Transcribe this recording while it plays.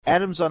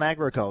Adams on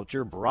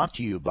Agriculture brought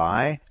to you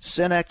by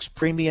Cenex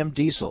Premium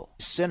Diesel.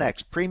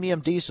 Cenex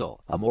Premium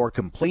Diesel, a more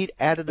complete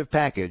additive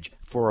package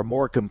for a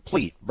more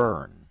complete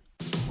burn.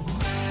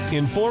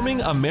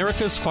 Informing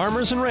America's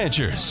farmers and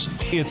ranchers,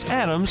 it's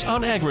Adams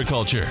on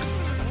Agriculture.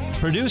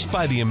 Produced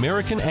by the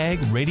American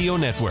Ag Radio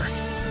Network.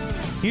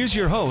 Here's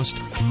your host,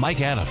 Mike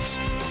Adams.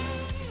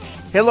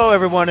 Hello,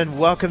 everyone, and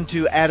welcome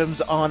to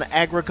Adams on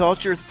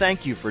Agriculture.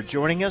 Thank you for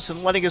joining us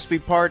and letting us be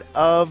part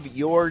of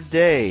your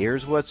day.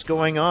 Here's what's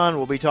going on.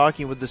 We'll be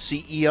talking with the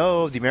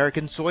CEO of the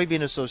American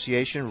Soybean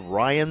Association,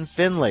 Ryan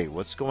Findlay.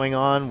 What's going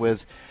on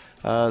with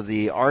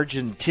the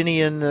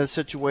Argentinian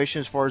situation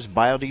as far as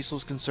biodiesel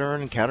is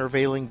concerned and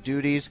countervailing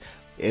duties?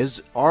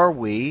 Are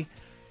we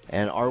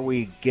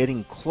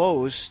getting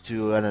close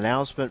to an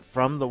announcement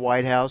from the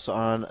White House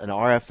on an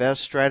RFS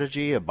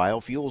strategy, a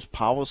biofuels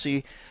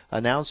policy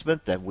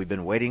announcement that we've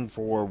been waiting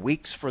for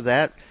weeks for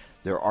that?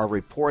 There are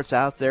reports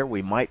out there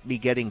we might be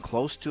getting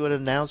close to an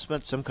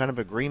announcement, some kind of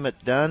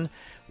agreement done.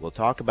 We'll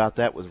talk about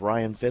that with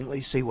Ryan Findlay,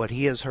 see what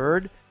he has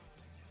heard.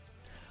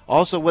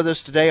 Also with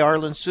us today,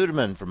 Arlan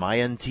Suderman from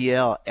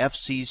INTL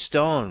FC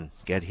Stone.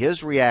 Get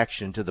his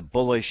reaction to the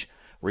bullish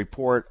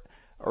report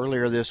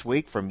earlier this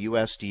week from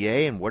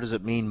USDA and what does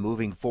it mean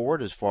moving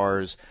forward as far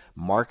as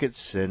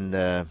markets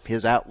and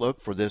his outlook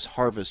for this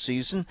harvest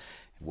season.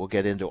 We'll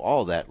get into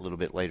all that a little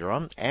bit later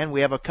on. And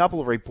we have a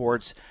couple of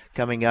reports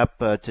coming up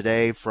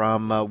today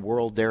from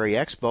World Dairy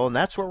Expo, and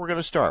that's where we're going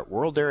to start.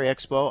 World Dairy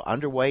Expo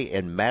underway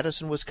in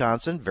Madison,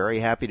 Wisconsin. Very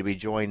happy to be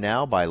joined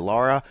now by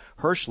Laura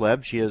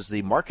Herschleb. She is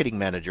the marketing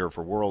manager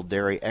for World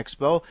Dairy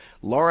Expo.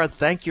 Laura,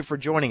 thank you for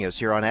joining us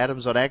here on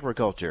Adams on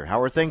Agriculture. How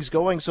are things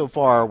going so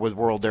far with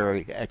World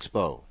Dairy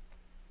Expo?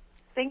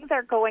 Things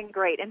are going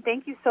great, and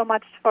thank you so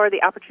much for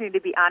the opportunity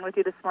to be on with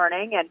you this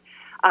morning. And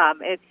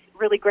it's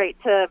really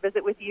great to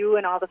visit with you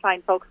and all the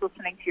fine folks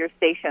listening to your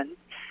stations.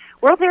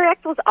 World Dairy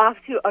Expo is off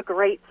to a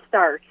great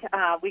start.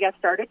 We got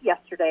started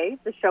yesterday.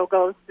 The show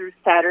goes through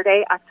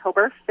Saturday,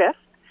 October 5th,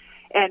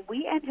 and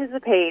we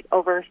anticipate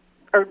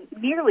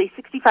nearly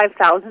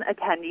 65,000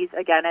 attendees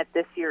again at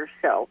this year's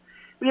show.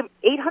 We have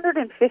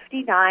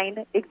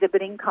 859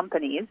 exhibiting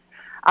companies,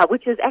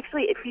 which is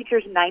actually, it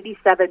features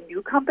 97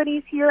 new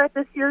companies here at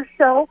this year's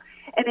show.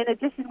 And in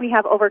addition, we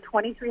have over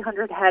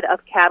 2,300 head of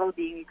cattle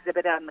being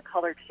exhibited on the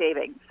colored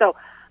shaving. So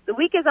the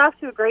week is off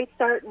to a great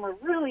start, and we're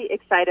really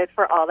excited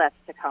for all that's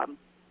to come.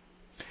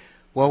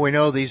 Well, we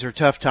know these are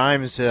tough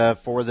times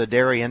for the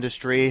dairy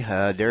industry.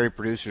 Dairy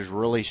producers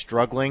really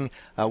struggling.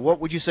 What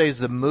would you say is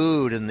the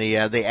mood and the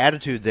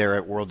attitude there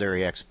at World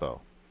Dairy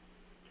Expo?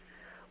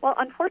 Well,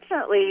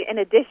 unfortunately, in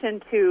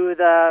addition to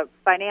the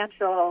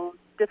financial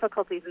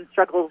difficulties and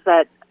struggles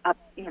that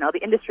the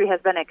industry has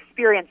been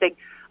experiencing,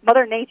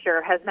 Mother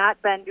Nature has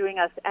not been doing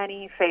us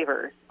any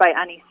favors by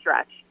any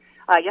stretch.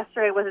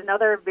 Yesterday was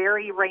another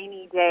very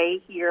rainy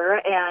day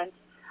here, and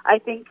I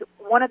think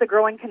one of the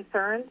growing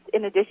concerns,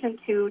 in addition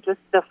to just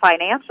the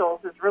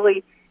financials, is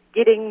really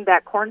getting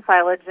that corn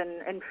silage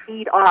and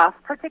feed off,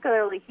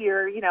 particularly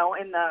here,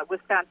 in the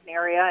Wisconsin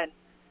area and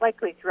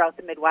likely throughout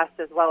the Midwest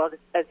as well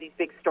as these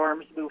big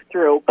storms move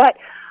through. But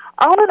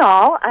all in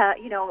all,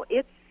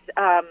 it's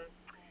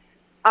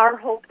our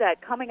hope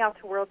that coming out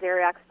to World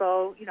Dairy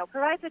Expo,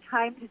 provides a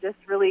time to just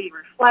really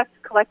reflect,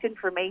 collect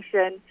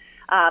information,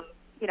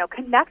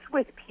 connect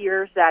with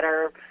peers that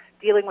are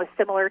dealing with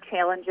similar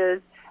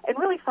challenges, and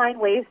really find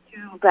ways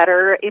to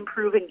better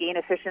improve and gain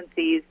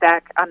efficiencies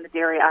back on the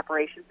dairy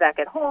operations back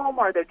at home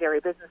or their dairy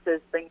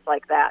businesses, things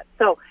like that.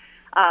 So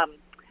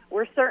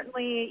we're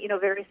certainly,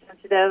 very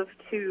sensitive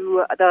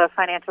to the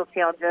financial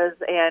challenges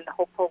and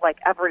hopeful, like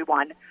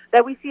everyone,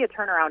 that we see a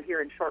turnaround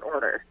here in short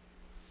order.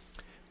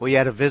 Well, you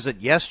had a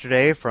visit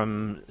yesterday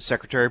from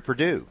Secretary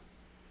Perdue.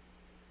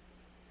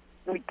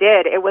 We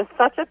did. It was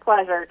such a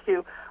pleasure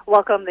to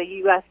welcome the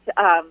U.S.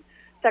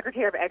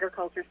 Secretary of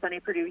Agriculture, Sonny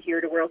Perdue,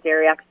 here to World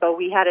Dairy Expo.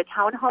 We had a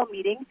town hall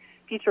meeting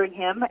featuring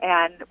him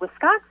and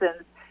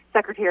Wisconsin's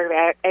Secretary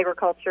of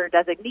Agriculture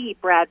designee,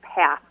 Brad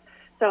Paff.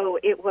 So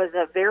it was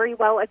a very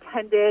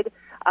well-attended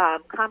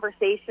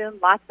conversation,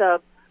 lots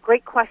of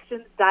great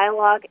questions,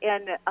 dialogue,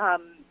 and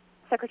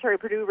Secretary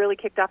Perdue really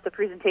kicked off the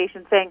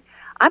presentation saying,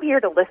 I'm here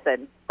to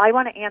listen. I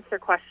want to answer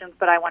questions,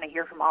 but I want to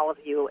hear from all of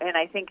you. And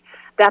I think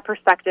that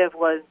perspective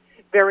was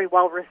very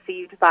well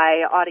received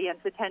by audience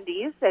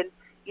attendees. And,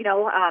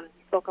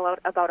 spoke a lot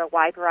about a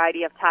wide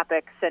variety of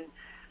topics. And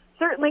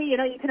certainly,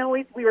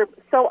 we were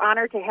so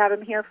honored to have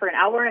him here for an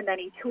hour, and then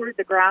he toured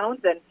the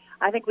grounds. And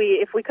I think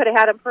if we could have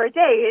had him for a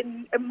day,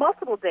 in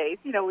multiple days,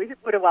 we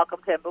would have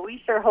welcomed him. But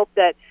we sure hope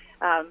that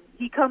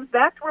he comes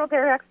back to World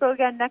Dairy Expo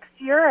again next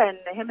year, and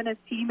him and his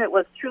team, it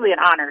was truly an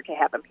honor to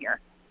have him here.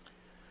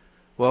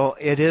 Well,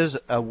 it is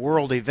a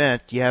world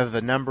event. You have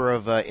a number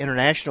of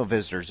international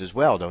visitors as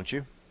well, don't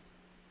you?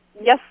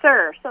 Yes,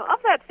 sir. So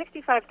of that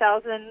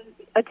 65,000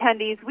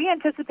 attendees, we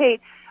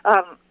anticipate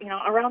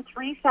around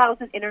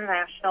 3,000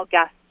 international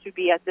guests to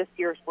be at this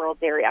year's World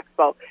Dairy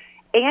Expo.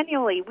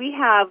 Annually, we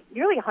have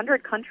nearly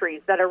 100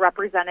 countries that are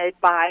represented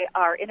by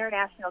our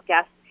international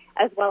guests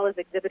as well as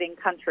exhibiting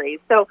countries.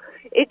 So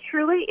it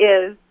truly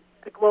is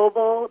the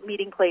global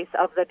meeting place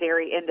of the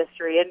dairy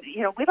industry. And,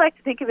 we like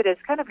to think of it as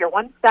kind of your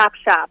one-stop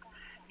shop.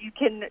 You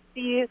can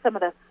see some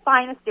of the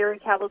finest dairy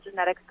cattle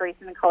genetics,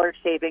 grazing, and colored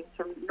shavings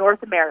from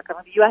North America,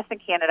 from the U.S. and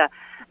Canada.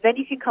 Then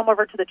you can come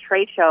over to the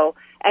trade show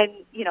and,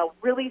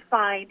 really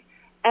find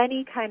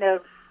any kind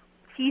of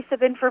piece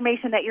of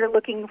information that you're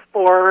looking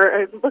for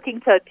or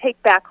looking to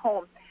take back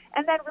home,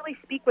 and then really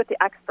speak with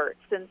the experts.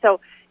 And so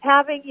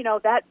having,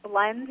 that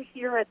blend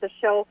here at the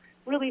show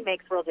really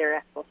makes World Dairy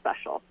Expo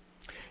special.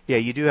 Yeah,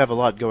 you do have a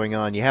lot going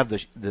on. You have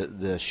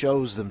the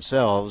shows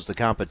themselves, the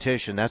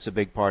competition, that's a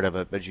big part of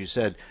it. But you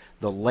said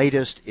the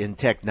latest in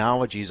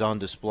technologies on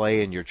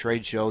display in your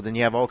trade show. Then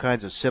you have all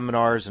kinds of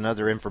seminars and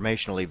other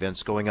informational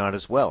events going on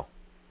as well.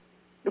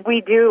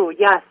 We do,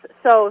 yes.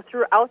 So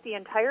throughout the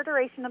entire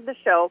duration of the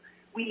show,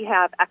 we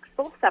have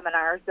Expo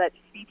seminars that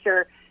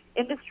feature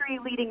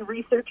industry-leading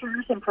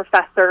researchers and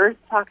professors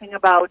talking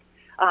about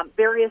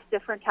various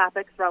different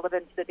topics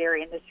relevant to the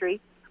dairy industry.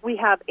 We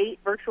have 8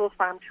 virtual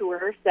farm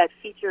tours that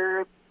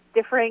feature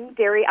differing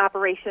dairy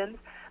operations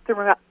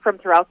from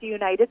throughout the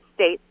United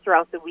States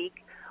throughout the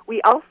week. We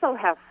also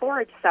have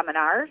forage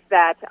seminars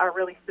that are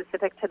really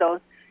specific to those,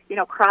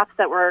 crops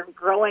that we're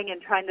growing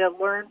and trying to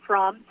learn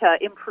from to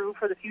improve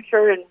for the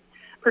future and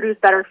produce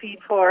better feed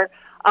for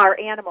our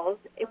animals.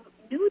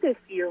 New this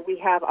year, we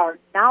have our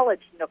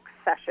Knowledge Nook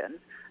sessions.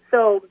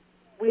 So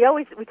we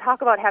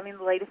talk about having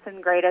the latest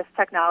and greatest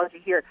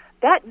technology here.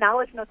 That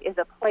Knowledge Nook is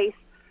a place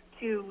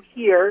to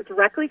hear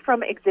directly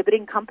from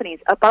exhibiting companies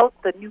about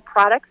the new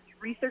products,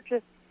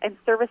 researches, and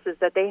services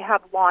that they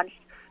have launched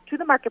to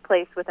the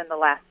marketplace within the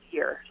last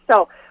year.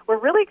 So we're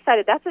really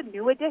excited. That's a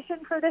new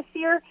addition for this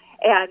year,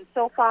 and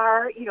so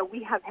far,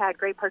 we have had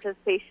great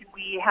participation.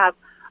 We have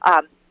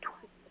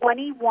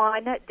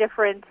 21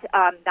 different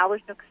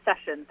Knowledge Nook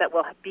sessions that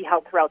will be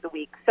held throughout the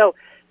week. So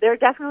there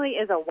definitely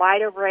is a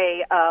wide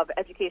array of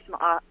educational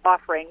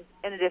offerings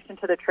in addition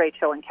to the trade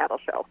show and cattle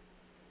show.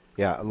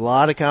 Yeah, a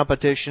lot of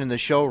competition in the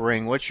show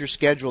ring. What's your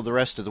schedule the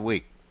rest of the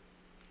week?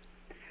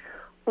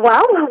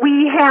 Well,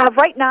 we have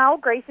right now,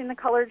 gracing the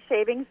colored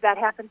shavings that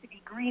happen to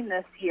be green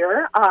this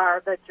year,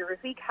 are the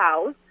Jersey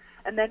cows.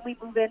 And then we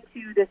move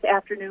into this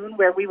afternoon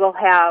where we will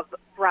have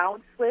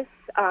brown Swiss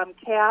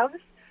calves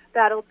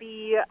that'll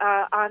be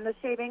on the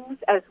shavings,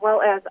 as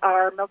well as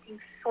our milking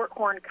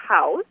shorthorn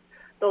cows.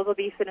 Those will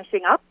be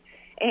finishing up.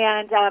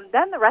 And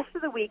then the rest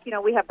of the week,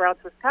 we have brown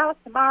Swiss cows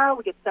tomorrow.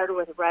 We get started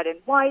with red and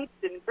whites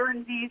and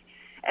Guernseys.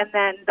 And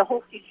then the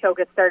whole seed show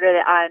gets started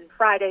on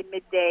Friday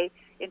midday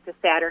into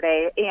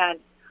Saturday. And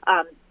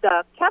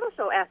the cattle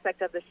show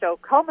aspect of the show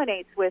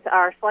culminates with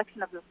our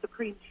selection of the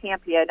Supreme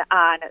Champion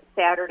on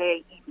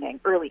Saturday evening,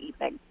 early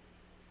evening.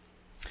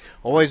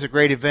 Always a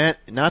great event,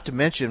 not to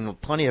mention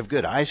plenty of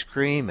good ice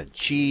cream and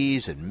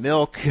cheese and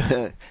milk.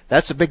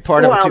 That's a big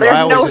part of it, too.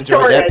 I always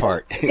enjoy that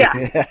part. Yeah,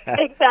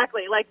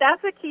 exactly. Like,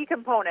 that's a key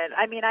component.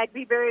 I mean,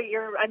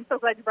 I'm so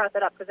glad you brought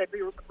that up, because I'd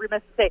be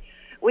remiss to say,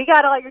 we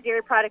got all your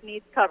dairy product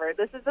needs covered.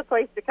 This is the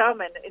place to come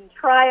and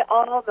try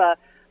all the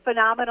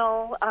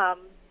phenomenal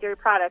dairy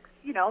products,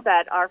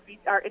 that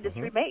our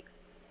industry makes.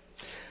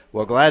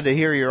 Well, glad to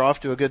hear you're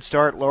off to a good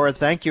start, Laura.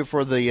 Thank you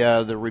for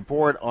the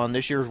report on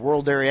this year's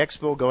World Dairy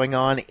Expo going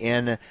on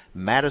in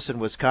Madison,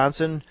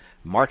 Wisconsin.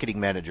 Marketing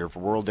Manager for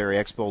World Dairy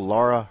Expo,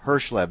 Laura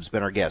Herschleb, has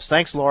been our guest.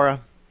 Thanks, Laura.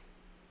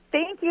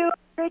 Thank you.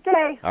 Great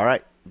day. All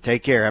right.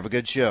 Take care. Have a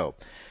good show.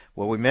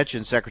 Well, we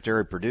mentioned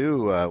Secretary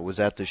Perdue was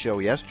at the show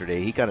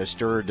yesterday. He kind of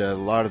stirred a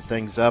lot of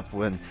things up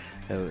when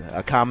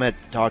a comment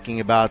talking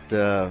about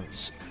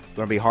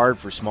going to be hard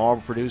for small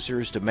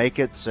producers to make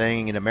it,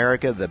 saying in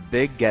America the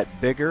big get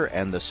bigger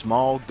and the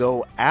small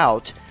go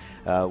out.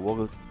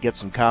 We'll get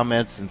some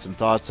comments and some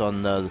thoughts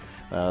on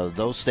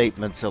those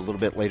statements a little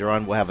bit later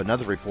on. We'll have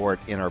another report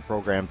in our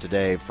program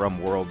today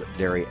from World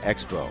Dairy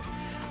Expo.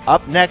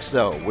 Up next,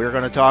 though, we're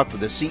going to talk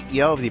with the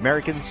CEO of the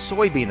American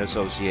Soybean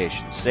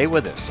Association. Stay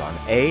with us on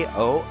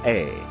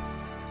AOA.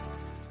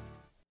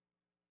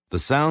 The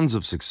sounds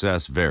of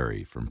success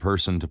vary from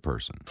person to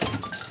person.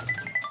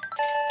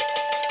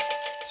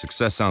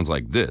 Success sounds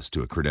like this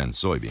to a credenza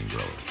soybean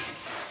grower.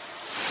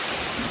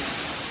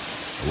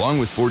 Along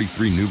with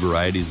 43 new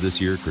varieties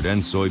this year,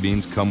 credenza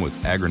soybeans come with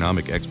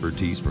agronomic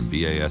expertise from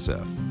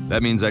BASF.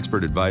 That means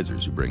expert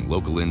advisors who bring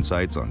local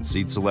insights on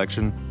seed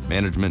selection,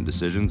 management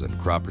decisions, and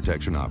crop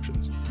protection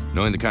options.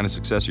 Knowing the kind of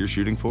success you're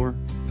shooting for?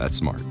 That's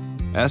smart.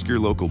 Ask your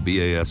local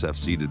BASF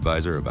seed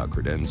advisor about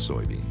credenza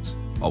soybeans.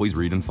 Always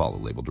read and follow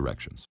label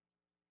directions.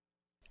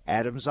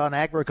 Adams on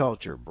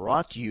Agriculture,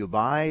 brought to you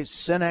by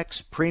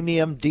Cenex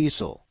Premium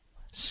Diesel.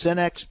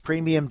 Cenex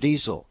Premium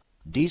Diesel,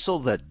 diesel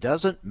that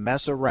doesn't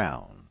mess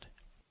around.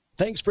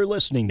 Thanks for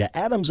listening to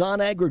Adams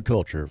on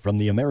Agriculture from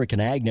the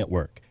American Ag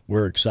Network.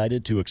 We're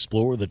excited to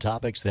explore the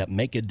topics that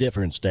make a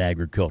difference to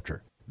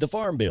agriculture. The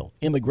Farm Bill,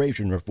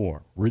 immigration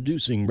reform,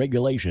 reducing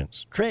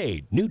regulations,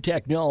 trade, new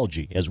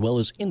technology, as well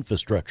as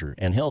infrastructure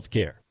and health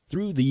care.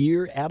 Through the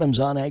year, Adams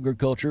on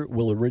Agriculture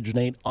will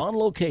originate on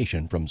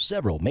location from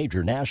several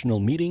major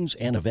national meetings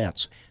and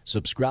events.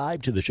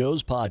 Subscribe to the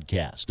show's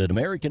podcast at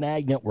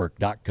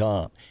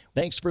AmericanAgNetwork.com.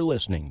 Thanks for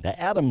listening to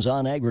Adams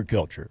on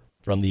Agriculture.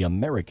 from the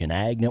American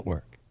Ag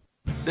Network.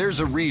 There's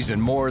a reason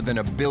more than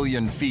 1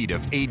 billion feet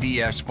of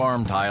ADS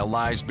farm tile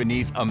lies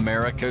beneath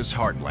America's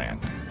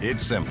heartland.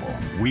 It's simple.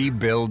 We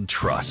build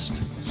trust.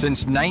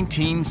 Since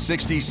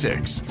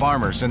 1966,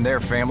 farmers and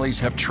their families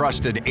have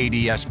trusted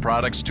ADS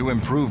products to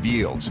improve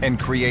yields and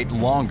create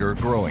longer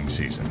growing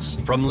seasons.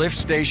 From lift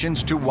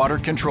stations to water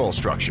control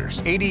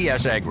structures,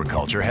 ADS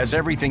Agriculture has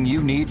everything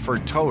you need for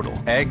total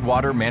ag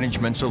water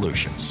management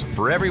solutions.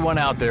 For everyone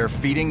out there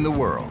feeding the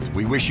world,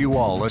 we wish you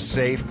all a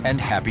safe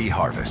and happy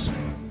harvest.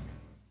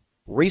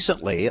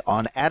 Recently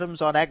on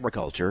Adams on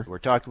Agriculture, we're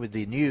talking with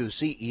the new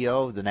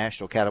CEO of the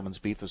National Cattlemen's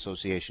Beef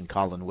Association,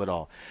 Colin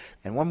Woodall.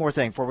 And one more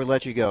thing before we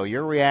let you go,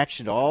 your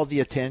reaction to all the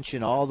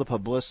attention, all the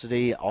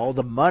publicity, all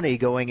the money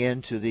going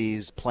into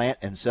these plant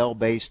and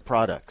cell-based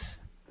products.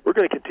 We're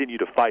going to continue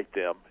to fight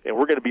them, and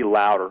we're going to be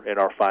louder in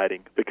our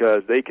fighting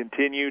because they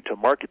continue to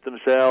market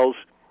themselves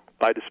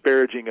by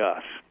disparaging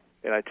us.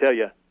 And I tell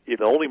you, if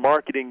the only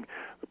marketing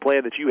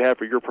plan that you have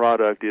for your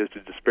product is to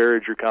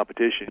disparage your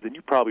competition, then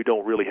you probably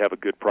don't really have a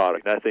good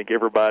product. And I think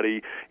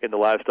everybody in the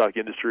livestock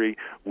industry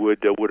would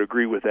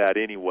agree with that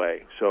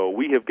anyway. So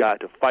we have got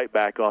to fight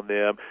back on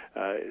them,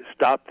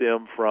 stop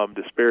them from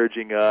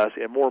disparaging us,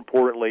 and more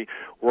importantly,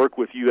 work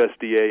with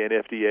USDA and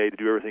FDA to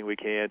do everything we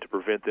can to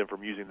prevent them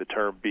from using the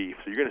term beef.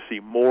 So you're going to see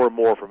more and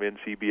more from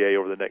NCBA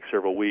over the next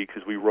several weeks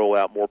as we roll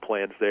out more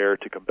plans there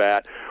to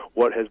combat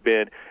what has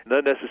been an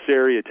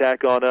unnecessary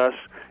attack on us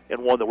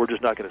and one that we're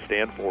just not going to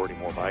stand for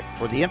anymore, Mike.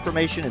 For the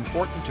information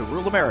important to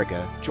rural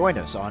America, join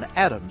us on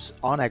Adams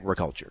on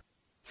Agriculture.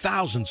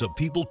 Thousands of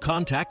people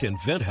contact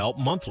InventHelp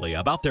monthly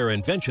about their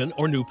invention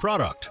or new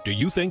product. Do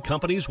you think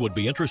companies would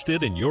be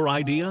interested in your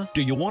idea?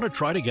 Do you want to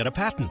try to get a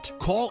patent?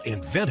 Call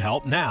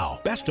InventHelp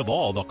now. Best of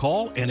all, the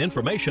call and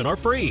information are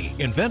free.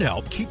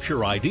 InventHelp keeps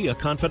your idea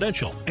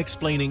confidential,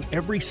 explaining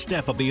every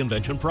step of the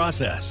invention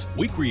process.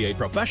 We create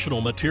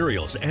professional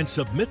materials and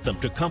submit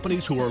them to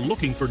companies who are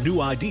looking for new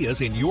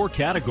ideas in your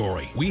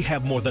category. We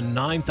have more than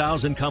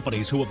 9,000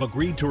 companies who have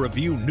agreed to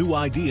review new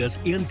ideas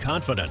in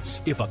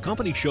confidence. If a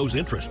company shows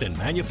interest in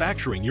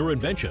manufacturing your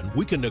invention,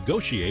 we can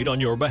negotiate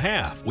on your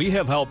behalf. We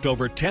have helped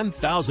over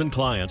 10,000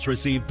 clients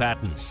receive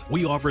patents.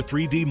 We offer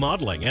 3D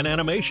modeling and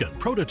animation,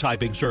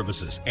 prototyping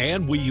services,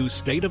 and we use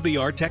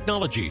state-of-the-art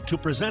technology to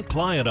present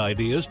client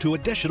ideas to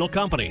additional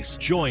companies.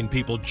 Join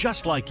people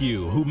just like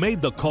you who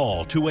made the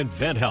call to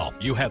InventHelp.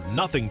 You have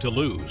nothing to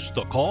lose.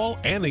 The call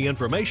and the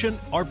information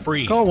are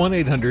free. Call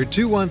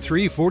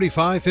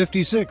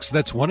 1-800-213-4556.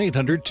 That's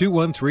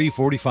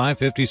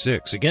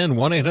 1-800-213-4556. Again,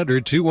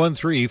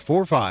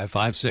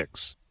 1-800-213-4556.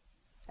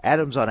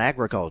 Adams on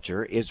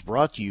Agriculture is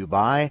brought to you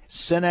by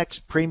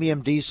Cenex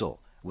Premium Diesel.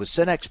 With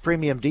Cenex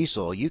Premium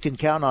Diesel, you can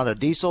count on a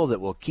diesel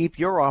that will keep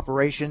your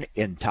operation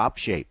in top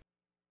shape.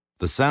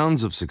 The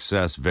sounds of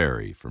success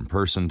vary from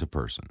person to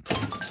person.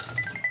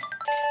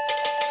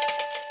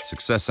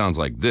 Success sounds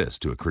like this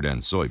to a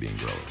Credenz soybean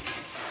grower.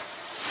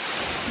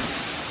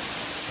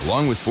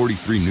 Along with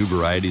 43 new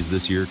varieties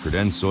this year,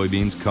 Credenz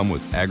soybeans come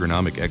with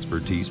agronomic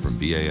expertise from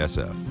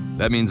BASF.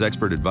 That means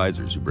expert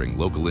advisors who bring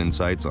local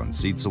insights on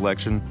seed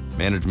selection,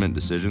 management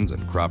decisions,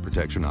 and crop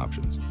protection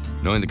options.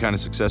 Knowing the kind of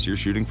success you're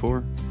shooting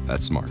for?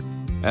 That's smart.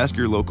 Ask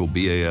your local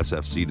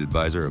BASF seed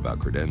advisor about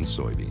Credenz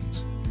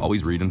soybeans.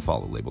 Always read and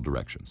follow label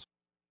directions.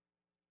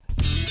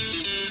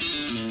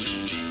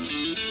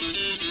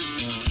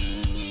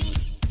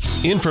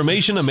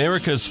 Information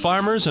America's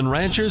farmers and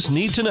ranchers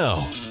need to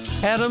know.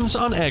 Adams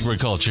on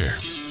Agriculture.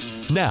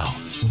 Now,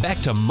 back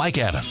to Mike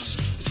Adams.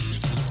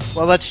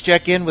 Well, let's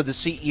check in with the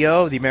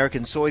CEO of the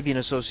American Soybean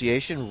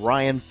Association,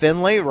 Ryan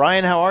Findlay.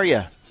 Ryan, how are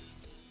you?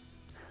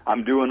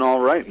 I'm doing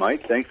all right,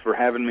 Mike. Thanks for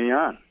having me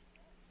on.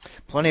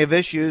 Plenty of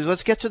issues.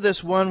 Let's get to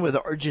this one with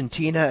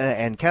Argentina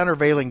and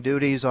countervailing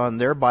duties on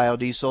their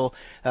biodiesel.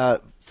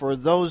 For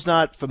those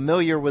not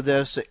familiar with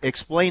this,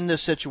 explain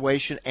this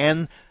situation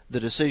and the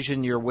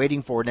decision you're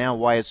waiting for now,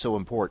 why it's so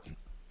important.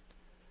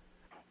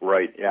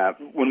 Right, yeah.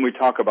 When we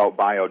talk about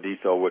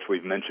biodiesel, which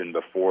we've mentioned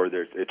before,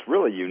 it's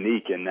really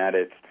unique in that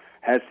it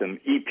has some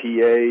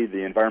EPA,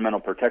 the Environmental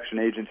Protection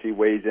Agency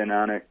weighs in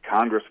on it,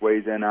 Congress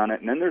weighs in on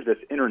it, and then there's this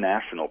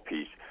international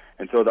piece.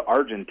 And so the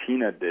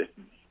Argentina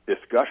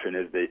discussion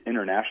is the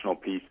international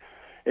piece.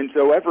 And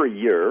so every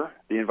year,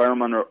 the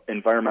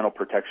Environmental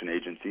Protection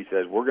Agency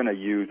says we're going to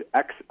use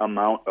X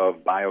amount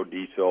of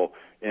biodiesel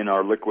in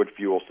our liquid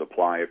fuel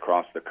supply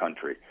across the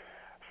country.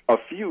 A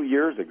few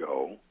years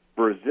ago,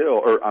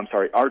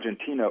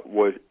 Argentina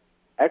was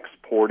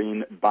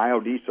exporting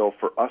biodiesel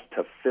for us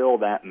to fill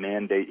that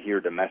mandate here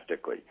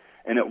domestically.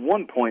 And at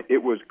one point,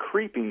 it was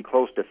creeping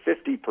close to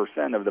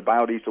 50% of the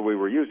biodiesel we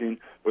were using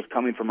was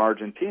coming from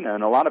Argentina.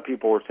 And a lot of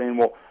people were saying,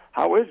 well,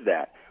 how is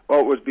that? Well,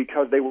 it was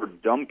because they were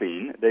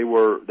dumping. The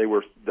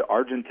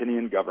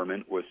Argentinian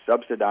government was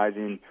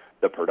subsidizing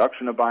the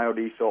production of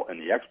biodiesel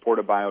and the export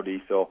of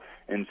biodiesel,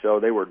 and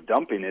so they were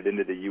dumping it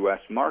into the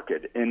U.S.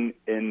 market. And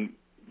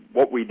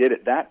what we did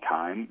at that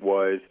time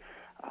was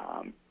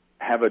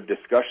have a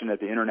discussion at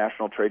the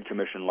International Trade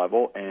Commission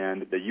level,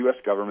 and the U.S.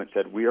 government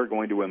said we are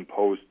going to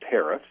impose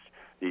tariffs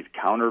these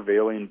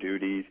countervailing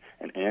duties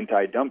and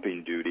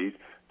anti-dumping duties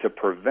to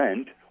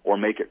prevent or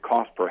make it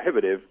cost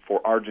prohibitive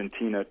for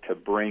Argentina to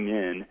bring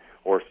in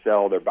or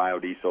sell their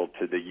biodiesel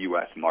to the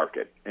U.S.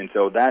 market. And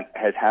so that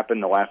has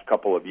happened the last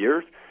couple of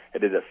years.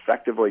 It has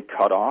effectively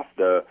cut off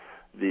the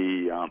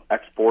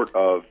export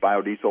of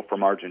biodiesel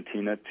from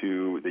Argentina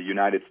to the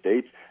United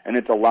States, and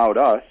it's allowed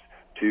us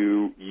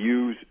to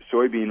use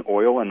soybean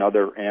oil and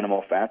other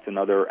animal fats and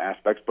other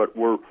aspects, but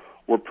we're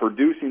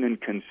producing and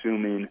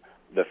consuming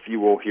the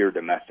fuel here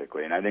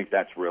domestically, and I think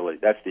that's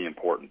the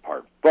important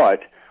part.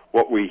 But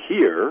what we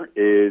hear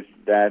is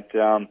that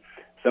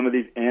some of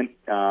these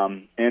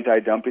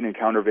anti-dumping and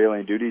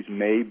countervailing duties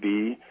may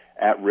be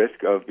at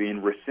risk of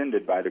being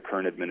rescinded by the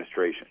current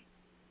administration.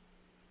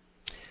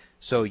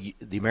 So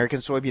the American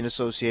Soybean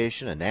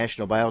Association and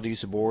National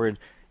Biodiesel Board,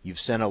 you've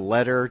sent a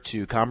letter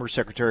to Commerce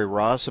Secretary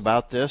Ross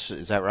about this.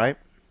 Is that right?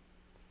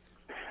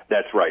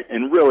 That's right.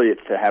 And really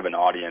it's to have an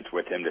audience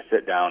with him to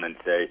sit down and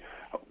say,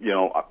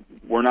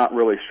 we're not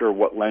really sure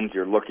what lens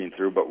you're looking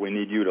through, but we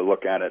need you to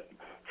look at it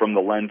from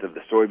the lens of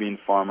the soybean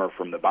farmer,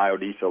 from the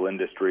biodiesel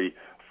industry,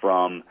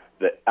 from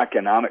the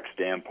economic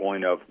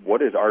standpoint of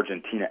what is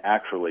Argentina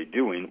actually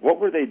doing? What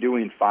were they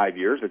doing 5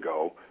 years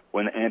ago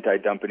when the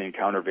anti-dumping and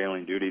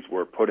countervailing duties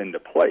were put into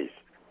place?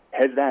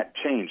 Has that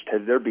changed?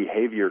 Has their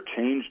behavior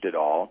changed at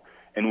all?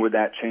 And would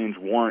that change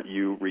warrant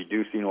you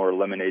reducing or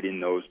eliminating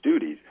those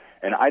duties?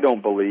 And I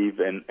don't believe,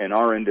 in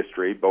our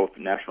industry, both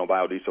National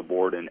Biodiesel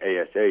Board and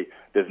ASA,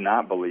 does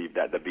not believe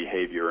that the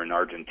behavior in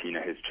Argentina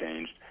has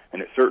changed.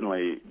 And it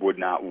certainly would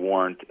not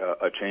warrant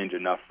a change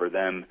enough for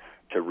them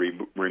to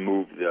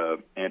remove the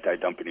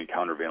anti-dumping and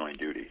countervailing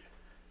duties.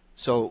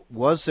 So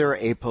was there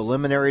a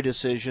preliminary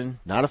decision,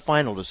 not a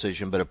final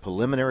decision, but a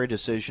preliminary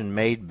decision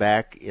made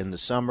back in the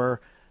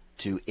summer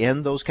to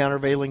end those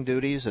countervailing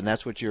duties, and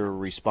that's what you're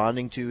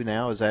responding to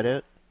now? Is that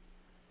it?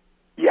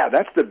 Yeah,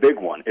 that's the big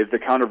one, is the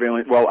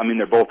countervailing. Well, I mean,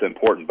 they're both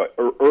important, but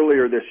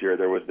earlier this year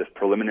there was this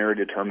preliminary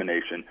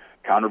determination,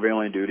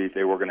 countervailing duties,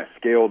 they were going to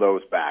scale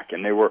those back,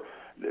 and they weren't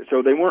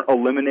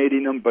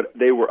eliminating them, but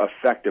they were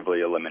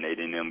effectively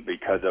eliminating them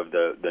because of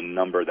the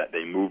number that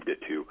they moved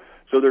it to.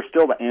 So there's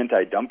still the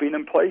anti-dumping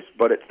in place,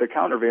 but it's the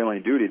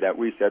countervailing duty that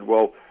we said,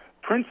 well,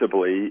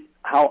 principally,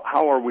 how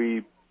are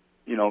we,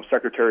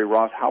 Secretary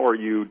Ross, how are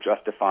you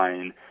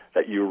justifying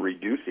that you're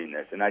reducing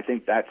this? And I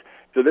think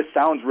so this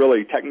sounds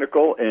really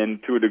technical,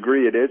 and to a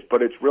degree it is,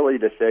 but it's really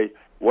to say,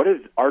 what has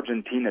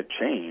Argentina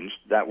changed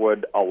that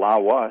would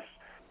allow us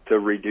to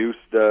reduce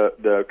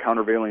the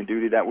countervailing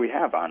duty that we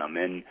have on them?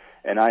 And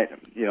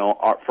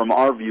from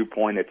our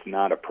viewpoint, it's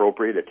not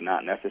appropriate, it's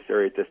not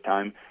necessary at this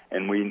time,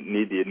 and we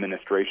need the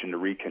administration to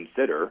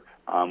reconsider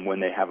when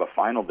they have a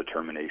final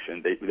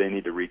determination. They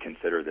need to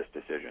reconsider this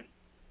decision.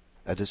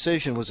 A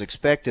decision was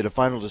expected, a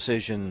final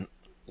decision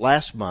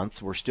last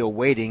month. We're still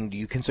waiting. Do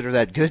you consider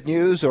that good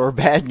news or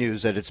bad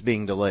news that it's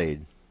being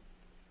delayed?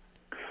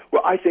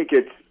 Well, I think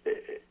it's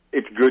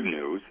good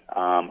news,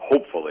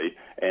 hopefully,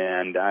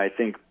 and I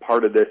think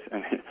part of this,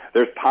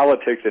 there's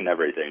politics and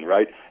everything,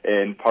 right?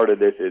 And part of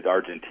this is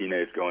Argentina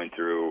is going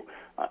through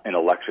an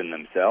election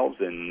themselves,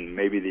 and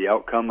maybe the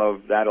outcome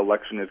of that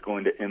election is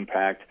going to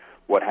impact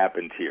what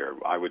happens here.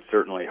 I would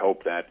certainly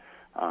hope that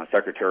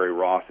Secretary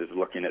Ross is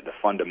looking at the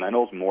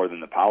fundamentals more than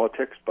the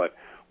politics, but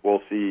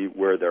we'll see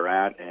where they're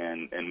at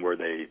and where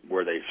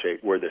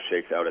this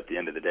shakes out at the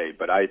end of the day.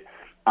 But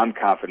I'm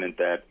confident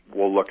that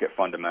we'll look at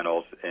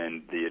fundamentals,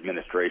 and the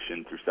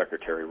administration through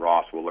Secretary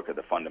Ross will look at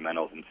the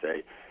fundamentals and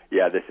say,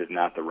 yeah, this is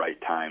not the right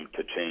time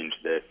to change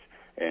this,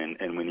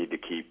 and we need to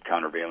keep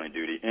countervailing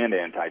duty and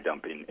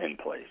anti-dumping in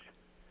place.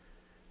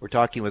 We're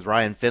talking with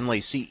Ryan Findlay,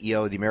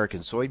 CEO of the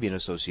American Soybean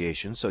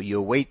Association. So you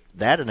await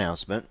that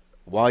announcement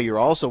while you're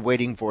also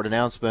waiting for an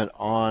announcement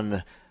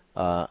on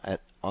the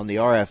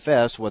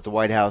RFS, what the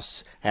White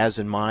House has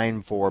in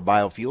mind for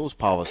biofuels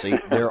policy.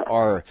 There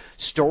are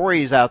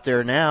stories out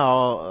there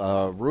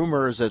now,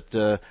 rumors that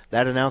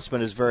that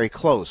announcement is very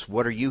close.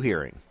 What are you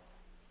hearing?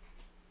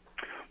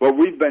 Well,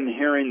 we've been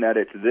hearing that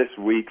it's this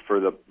week for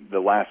the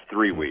last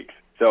 3 weeks.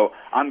 So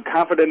I'm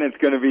confident it's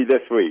going to be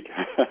this week.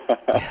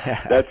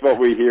 That's what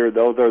we hear.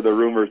 Those are the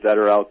rumors that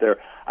are out there.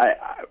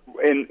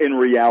 In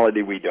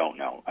reality, we don't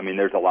know. I mean,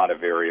 there's a lot of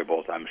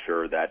variables, I'm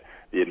sure, that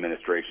the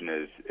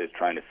administration is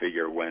trying to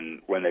figure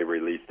when they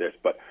release this.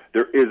 But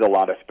there is a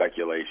lot of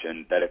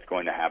speculation that it's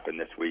going to happen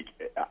this week.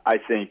 I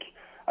think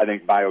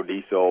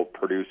biodiesel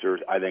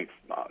producers, I think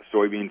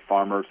soybean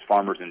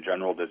farmers in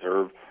general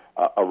deserve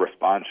a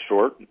response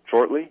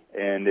shortly,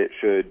 and it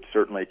should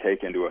certainly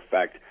take into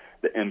effect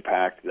the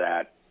impact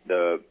that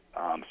the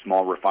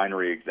small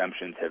refinery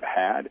exemptions have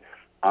had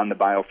on the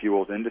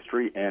biofuels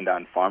industry and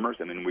on farmers.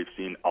 I mean, we've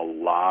seen a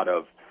lot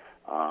of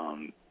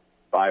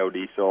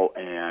biodiesel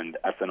and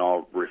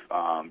ethanol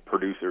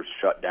producers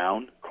shut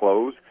down,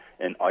 close,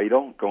 and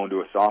idle, go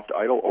into a soft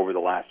idle over the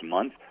last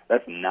month.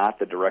 That's not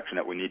the direction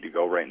that we need to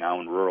go right now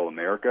in rural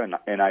America,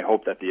 and I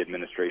hope that the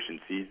administration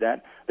sees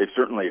that. They've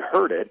certainly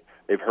heard it.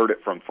 They've heard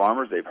it from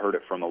farmers. They've heard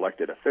it from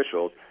elected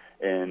officials,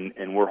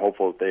 and we're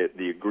hopeful that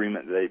the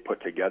agreement they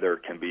put together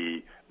can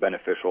be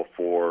beneficial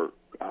for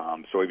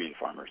soybean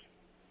farmers.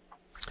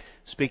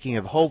 Speaking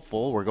of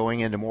hopeful, we're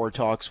going into more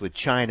talks with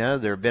China.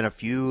 There have been a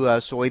few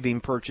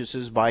soybean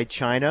purchases by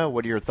China.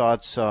 What are your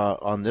thoughts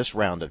on this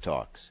round of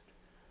talks?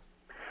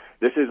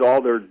 This is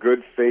all their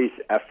good faith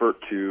effort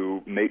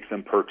to make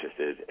some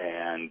purchases,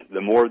 and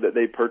the more that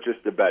they purchase,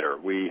 the better.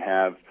 We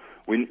have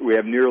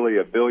nearly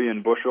 1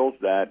 billion bushels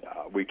that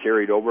we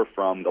carried over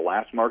from the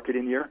last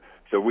marketing year,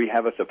 so we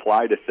have a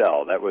supply to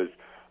sell. That was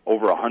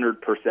over 100%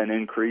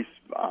 increase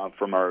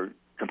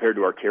compared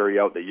to our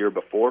carryout the year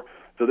before.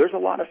 So there's a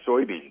lot of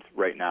soybeans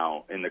right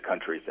now in the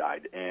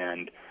countryside,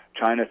 and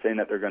China saying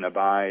that they're going to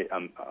buy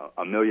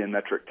 1 million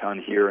metric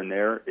ton here and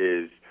there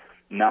is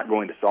not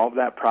going to solve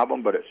that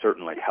problem, but it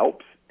certainly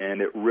helps. And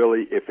it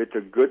really, if it's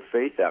a good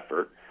faith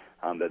effort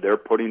that they're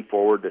putting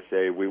forward to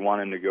say we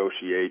want to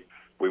negotiate,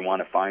 we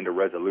want to find a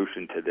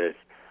resolution to this,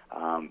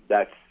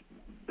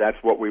 that's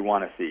what we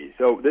want to see.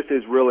 So this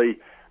is really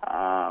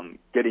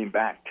getting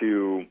back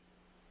to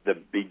the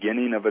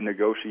beginning of a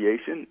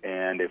negotiation,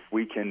 and if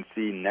we can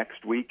see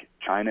next week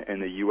China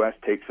and the U.S.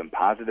 take some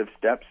positive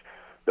steps,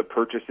 the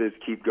purchases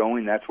keep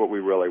going, that's what we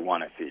really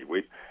want to see.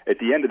 At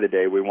the end of the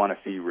day, we want to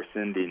see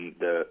rescinding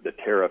the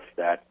tariffs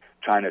that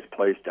China's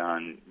placed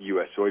on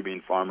U.S.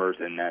 soybean farmers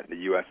and that the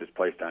U.S. has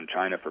placed on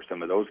China for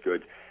some of those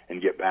goods,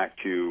 and get back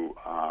to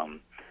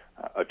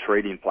a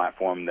trading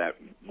platform that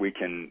we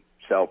can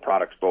sell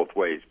products both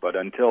ways. But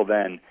until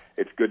then,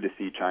 it's good to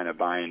see China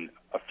buying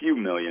a few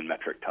million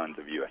metric tons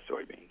of U.S.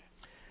 soybeans.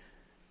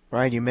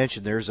 Ryan, you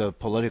mentioned there's a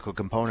political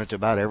component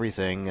about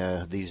everything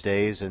these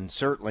days, and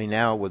certainly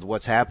now with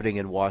what's happening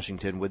in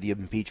Washington with the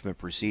impeachment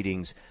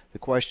proceedings, the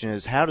question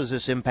is, how does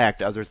this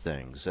impact other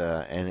things?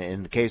 And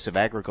in the case of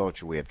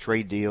agriculture, we have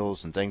trade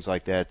deals and things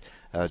like that,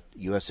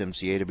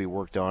 USMCA to be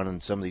worked on,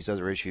 and some of these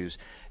other issues.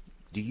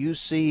 Do you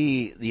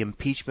see the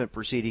impeachment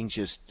proceedings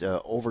just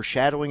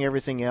overshadowing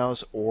everything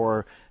else,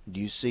 or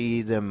do you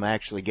see them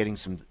actually getting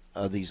some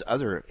of these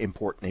other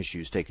important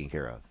issues taken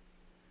care of?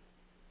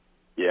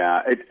 Yeah,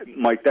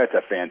 Mike, that's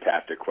a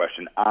fantastic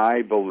question.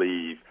 I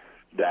believe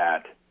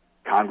that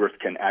Congress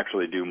can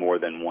actually do more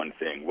than one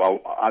thing.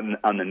 Well,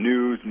 on the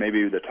news,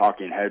 maybe the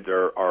talking heads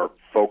are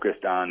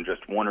focused on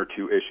just one or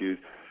two issues,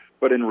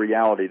 but in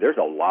reality, there's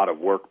a lot of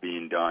work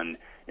being done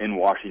in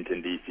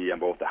Washington, D.C. on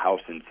both the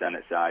House and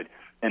Senate side,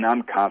 and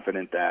I'm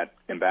confident that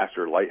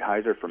Ambassador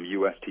Lighthizer from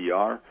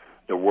USTR,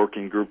 the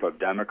working group of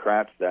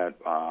Democrats that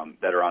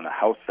are on the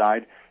House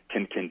side,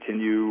 can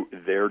continue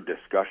their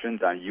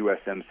discussions on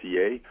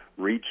USMCA,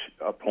 reach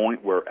a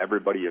point where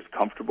everybody is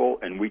comfortable,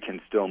 and we can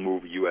still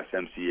move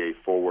USMCA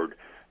forward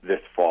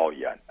this fall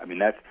yet. I mean,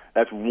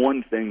 that's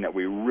one thing that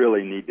we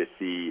really need to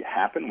see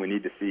happen. We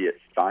need to see it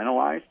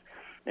finalized.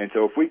 And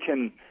so if we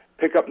can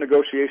pick up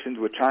negotiations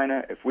with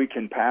China, if we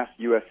can pass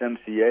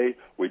USMCA,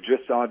 we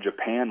just saw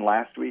Japan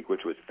last week,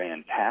 which was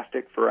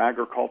fantastic for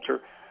agriculture.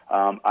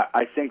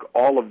 I think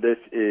all of this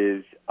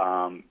is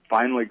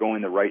finally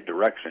going the right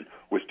direction.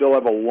 We still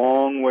have a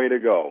long way to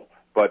go,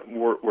 but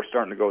we're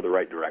starting to go the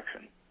right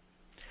direction.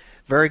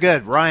 Very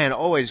good. Ryan,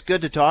 always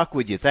good to talk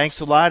with you. Thanks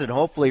a lot, and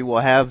hopefully we'll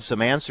have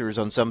some answers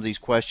on some of these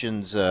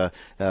questions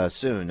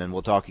soon, and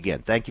we'll talk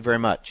again. Thank you very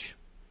much.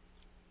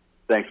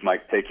 Thanks,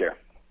 Mike. Take care.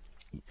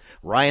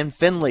 Ryan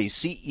Findlay,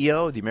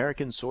 CEO of the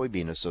American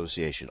Soybean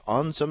Association,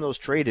 on some of those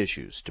trade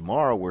issues.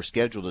 Tomorrow we're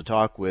scheduled to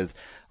talk with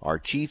our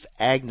chief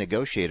ag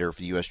negotiator for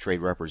the U.S.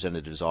 Trade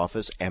Representative's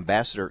Office,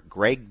 Ambassador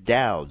Greg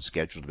Dowd,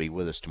 scheduled to be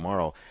with us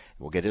tomorrow.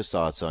 We'll get his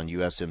thoughts on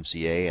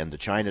USMCA and the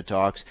China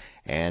talks,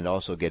 and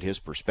also get his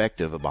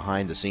perspective, a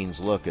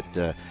behind-the-scenes look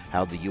at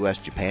how the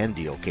U.S.-Japan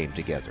deal came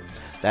together.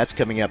 That's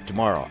coming up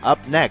tomorrow.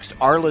 Up next,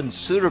 Arlan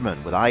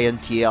Suderman with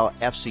INTL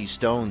FC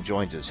Stone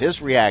joins us.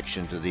 His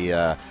reaction to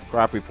the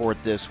crop report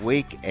this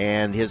week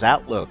and his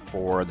outlook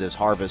for this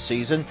harvest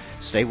season.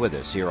 Stay with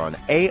us here on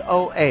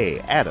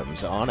AOA,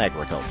 Adams on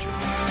Agriculture.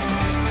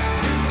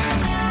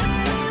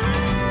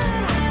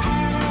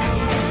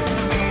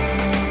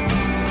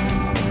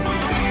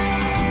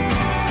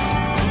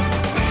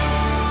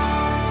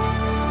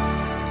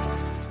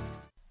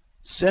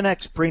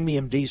 Cenex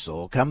Premium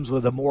Diesel comes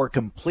with a more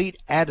complete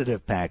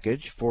additive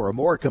package for a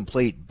more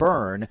complete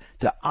burn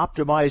to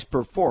optimize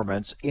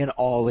performance in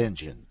all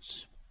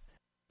engines.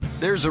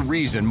 There's a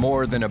reason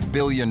more than 1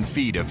 billion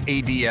feet of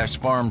ADS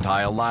farm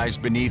tile lies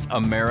beneath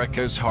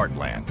America's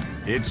heartland.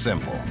 It's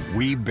simple.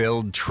 We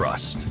build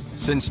trust.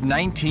 Since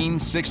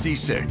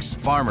 1966,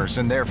 farmers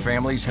and their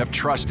families have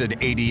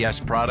trusted ADS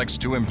products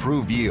to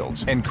improve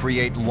yields and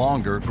create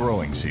longer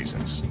growing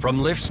seasons. From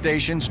lift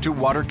stations to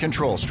water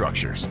control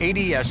structures,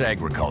 ADS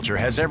Agriculture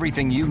has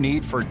everything you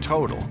need for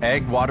total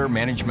ag water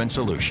management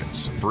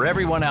solutions. For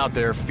everyone out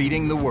there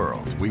feeding the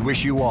world, we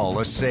wish you all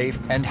a safe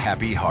and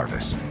happy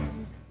harvest.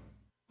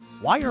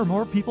 Why are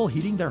more people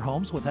heating their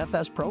homes with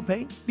FS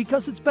Propane?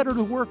 Because it's better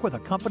to work with a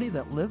company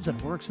that lives and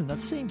works in the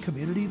same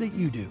community that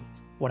you do.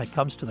 When it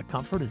comes to the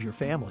comfort of your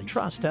family,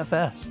 trust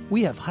FS.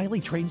 We have highly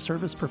trained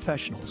service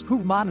professionals who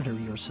monitor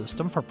your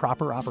system for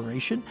proper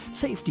operation,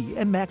 safety,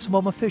 and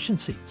maximum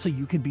efficiency, so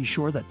you can be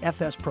sure that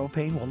FS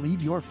Propane will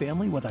leave your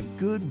family with a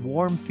good,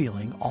 warm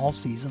feeling all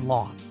season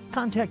long.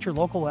 Contact your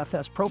local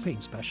FS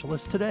Propane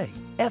specialist today.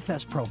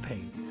 FS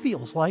Propane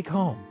feels like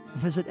home.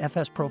 Visit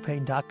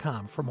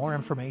fspropane.com for more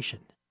information.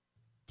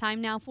 Time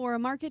now for a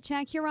market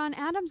check here on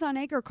Adams on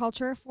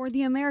Agriculture for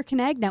the American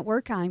Ag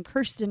Network. I'm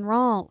Kirsten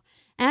Rahl.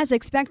 As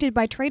expected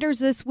by traders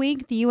this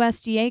week, the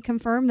USDA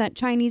confirmed that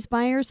Chinese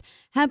buyers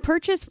have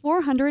purchased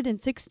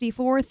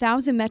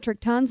 464,000 metric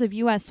tons of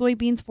U.S.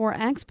 soybeans for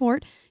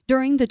export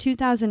during the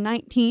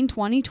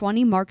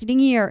 2019-2020 marketing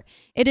year.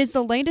 It is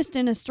the latest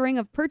in a string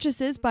of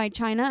purchases by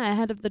China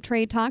ahead of the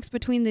trade talks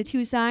between the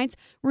two sides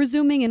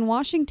resuming in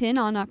Washington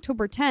on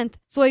October 10th.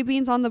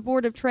 Soybeans on the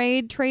Board of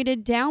Trade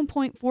traded down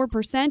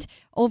 0.4%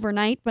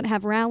 overnight, but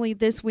have rallied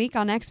this week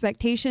on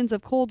expectations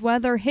of cold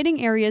weather hitting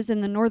areas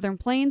in the northern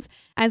plains,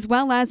 as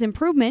well as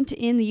improvement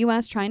in the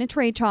U.S.-China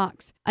trade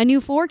talks. A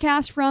new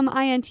forecast from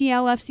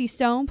INTL FC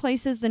Stone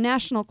places the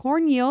national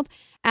corn yield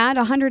at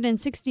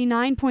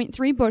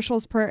 169.3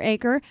 bushels per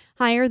acre,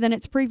 higher than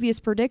its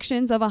previous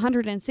predictions of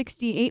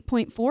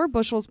 168.4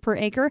 bushels per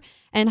acre,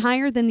 and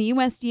higher than the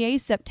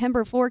USDA's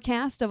September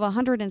forecast of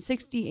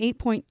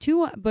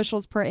 168.2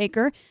 bushels per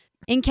acre.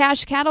 In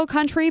cash cattle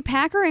country,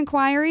 packer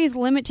inquiries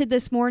limited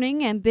this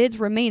morning and bids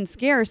remain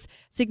scarce.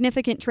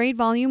 Significant trade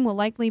volume will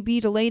likely be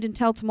delayed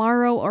until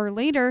tomorrow or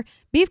later.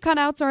 Beef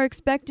cutouts are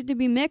expected to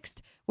be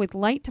mixed with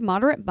light to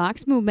moderate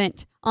box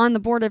movement. On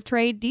the Board of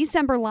Trade,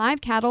 December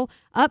live cattle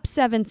up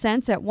 7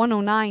 cents at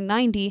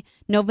 $109.90.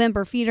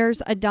 November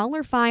feeders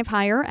 $1.05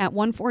 higher at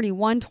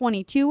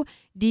 $141.22.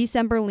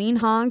 December lean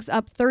hogs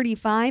up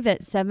 35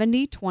 at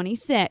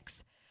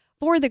 $70.26.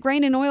 For the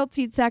grain and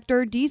oilseed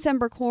sector,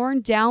 December corn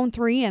down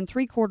 3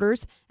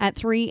 3/4 at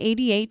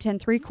 $3.88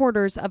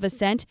 3/4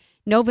 cents.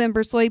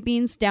 November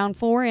soybeans down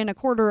 4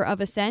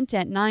 1/4 cents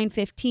at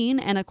 $9.15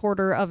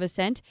 1/4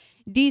 cents.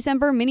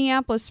 December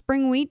Minneapolis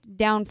spring wheat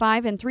down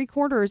 5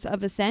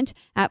 3/4 cents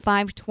at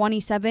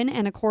 $5.27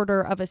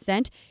 1/4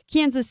 cents.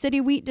 Kansas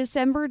City wheat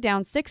December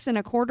down 6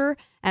 1/4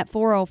 at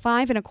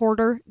 $4.05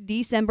 1/4.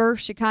 December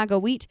Chicago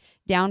wheat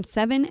down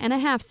 7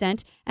 1/2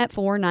 cents at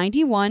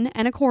 $4.91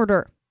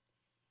 1/4.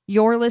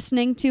 You're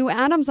listening to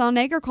Adams on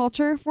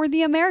Agriculture for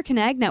the American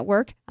Ag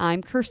Network.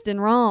 I'm Kirsten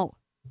Rahl.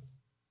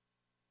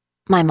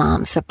 My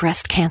mom's a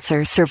breast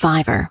cancer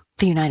survivor.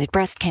 The United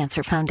Breast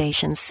Cancer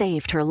Foundation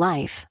saved her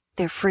life.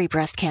 Their free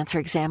breast cancer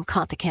exam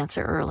caught the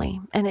cancer early,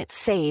 and it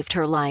saved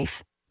her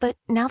life. But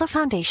now the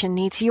foundation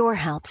needs your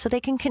help so they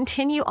can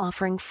continue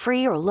offering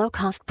free or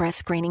low-cost breast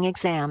screening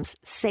exams,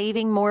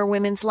 saving more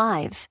women's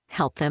lives.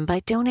 Help them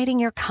by donating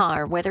your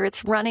car, whether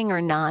it's running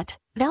or not.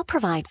 They'll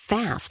provide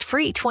fast,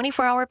 free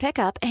 24-hour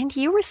pickup, and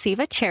you receive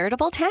a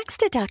charitable tax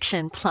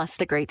deduction, plus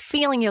the great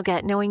feeling you'll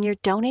get knowing your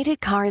donated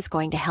car is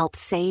going to help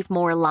save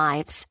more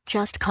lives.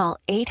 Just call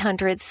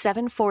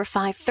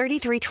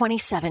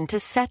 800-745-3327 to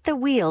set the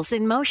wheels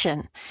in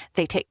motion.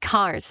 They take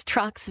cars,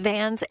 trucks,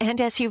 vans, and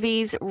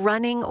SUVs,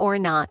 running or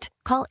not.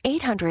 Call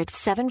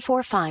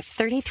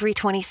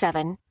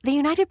 800-745-3327. The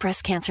United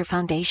Breast Cancer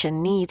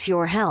Foundation needs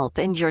your help,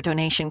 and your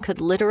donation could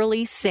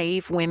literally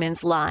save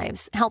women's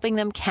lives, helping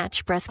them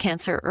catch breast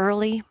cancer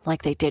early,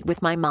 like they did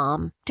with my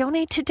mom.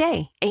 Donate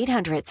today.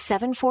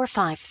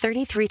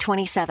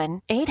 800-745-3327.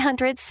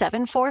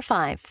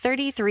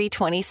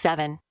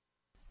 800-745-3327.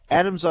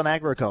 Adams on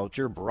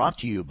Agriculture brought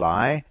to you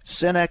by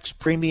Cenex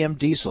Premium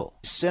Diesel.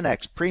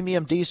 Cenex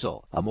Premium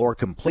Diesel, a more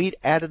complete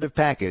additive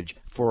package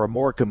for a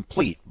more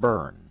complete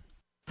burn.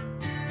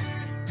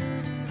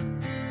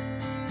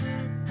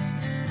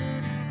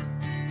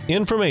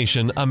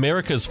 Information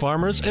America's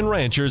farmers and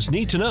ranchers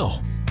need to know.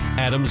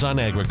 Adams on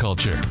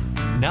Agriculture.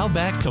 Now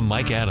back to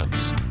Mike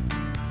Adams.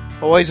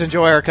 Always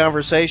enjoy our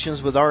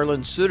conversations with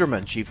Arlan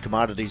Suderman, Chief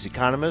Commodities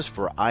Economist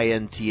for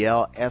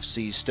INTL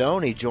FC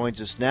Stone. He joins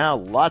us now.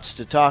 Lots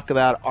to talk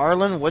about.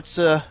 Arlan,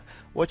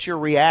 what's your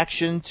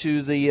reaction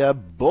to the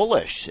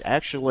bullish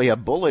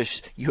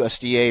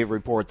USDA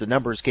report? The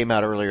numbers came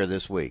out earlier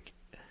this week.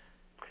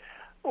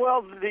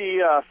 Well,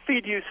 the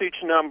feed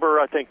usage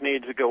number, I think,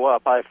 needs to go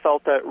up. I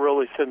felt that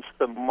really since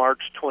the March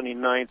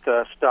 29th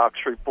stocks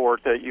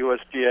report that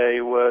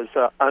USDA was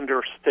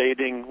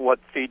understating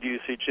what feed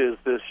usage is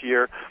this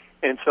year.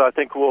 And so I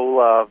think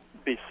we'll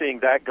be seeing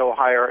that go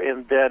higher.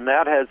 And then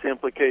that has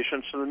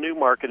implications for the new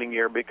marketing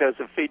year, because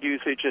the feed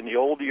usage in the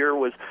old year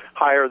was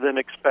higher than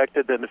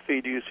expected, then the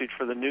feed usage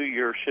for the new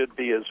year should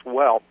be as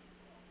well.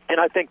 And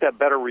I think that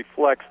better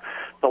reflects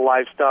the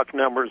livestock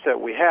numbers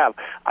that we have.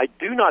 I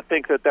do not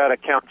think that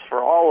accounts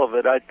for all of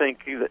it. I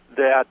think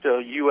that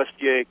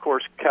USDA, of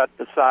course, cut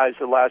the size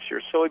of last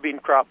year's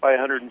soybean crop by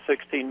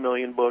 116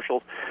 million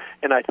bushels,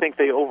 and I think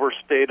they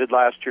overstated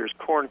last year's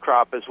corn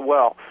crop as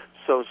well.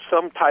 So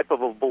some type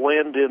of a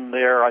blend in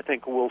there. I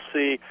think we'll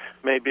see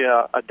maybe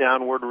a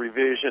downward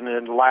revision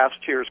in last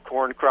year's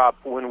corn crop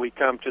when we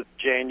come to the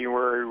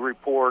January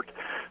report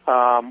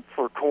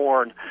for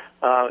corn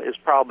is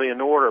probably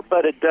in order.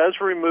 But it does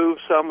remove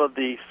some of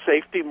the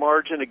safety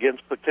margin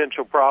against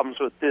potential problems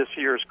with this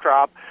year's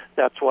crop.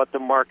 That's what the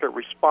market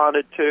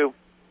responded to.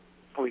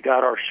 We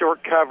got our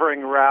short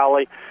covering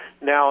rally.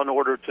 Now, in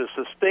order to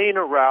sustain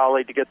a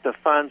rally, to get the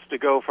funds to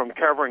go from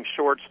covering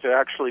shorts to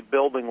actually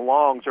building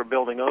longs or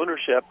building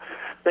ownership,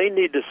 they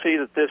need to see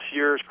that this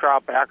year's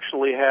crop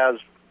actually has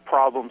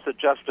problems that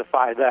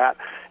justify that,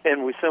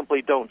 and we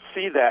simply don't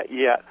see that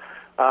yet.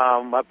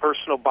 My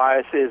personal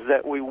bias is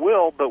that we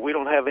will, but we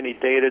don't have any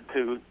data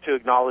to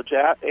acknowledge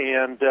that,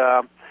 and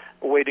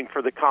waiting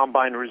for the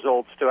combine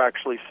results to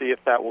actually see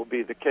if that will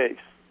be the case.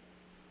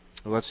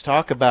 Let's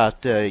talk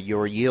about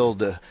your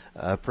yield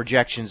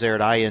projections there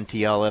at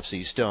INTL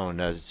FC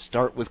Stone.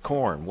 Start with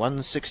corn,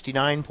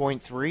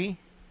 169.3.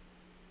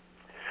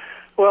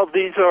 Well,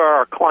 these are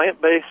our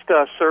client-based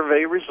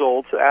survey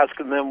results,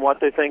 asking them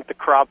what they think the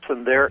crops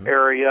in their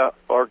area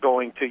are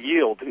going to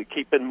yield.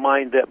 Keep in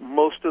mind that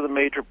most of the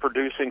major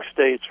producing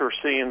states are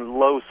seeing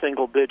low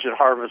single-digit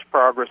harvest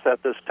progress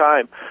at this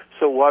time.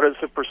 So what is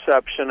the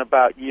perception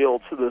about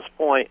yields at this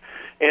point?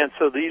 And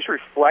so these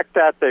reflect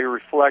that. They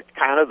reflect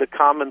kind of the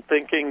common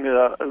thinking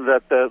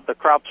that the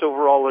crops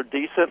overall are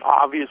decent.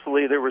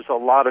 Obviously, there was a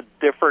lot of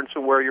difference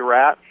in where you're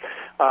at.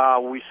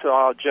 We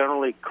saw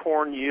generally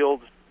corn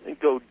yields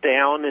go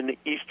down in the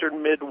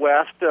eastern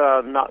Midwest,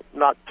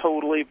 not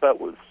totally,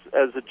 but was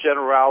as a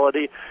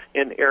generality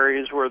in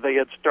areas where they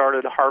had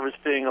started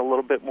harvesting a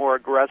little bit more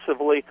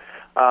aggressively.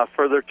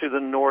 Further to the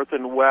north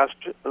and west,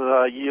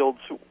 yields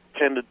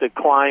tend to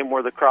decline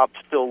where the crops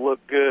still look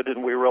good,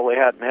 and we really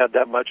hadn't had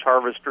that much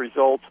harvest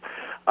results.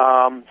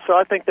 So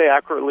I think they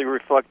accurately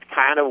reflect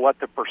kind of what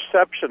the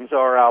perceptions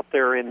are out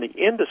there in the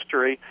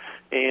industry,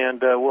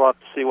 and we'll have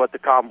to see what the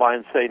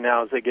combines say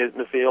now as they get in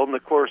the field. And,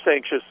 of course,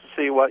 anxious to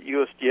see what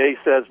USDA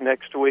says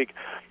next week,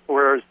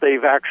 whereas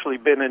they've actually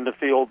been in the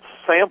field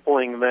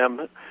sampling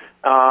them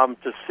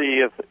to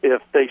see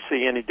if they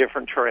see any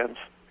different trends.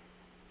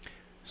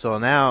 So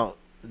now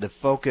the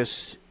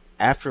focus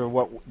after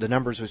what the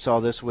numbers we saw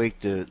this week,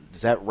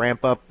 does that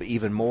ramp up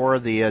even more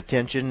the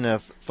attention,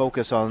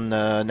 focus on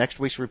next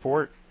week's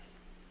report?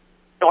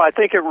 No, I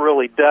think it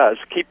really does.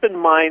 Keep in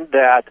mind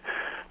that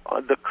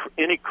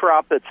any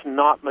crop that's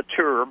not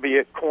mature, be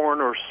it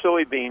corn or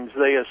soybeans,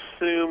 they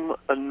assume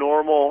a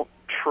normal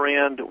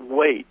trend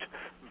weight,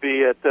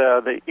 be it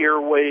the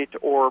ear weight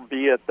or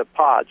be it the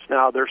pods.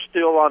 Now, they're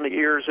still on the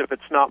ears if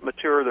it's not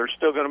mature. They're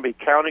still going to be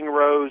counting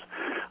rows,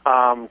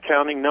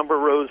 counting number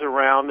of rows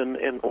around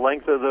and the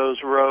length of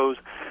those rows,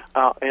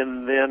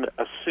 and then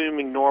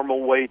assuming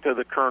normal weight of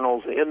the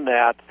kernels in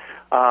that.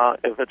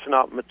 If it's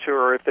not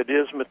mature, if it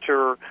is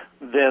mature,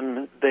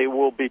 then they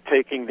will be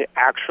taking the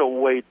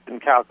actual weight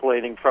and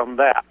calculating from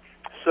that.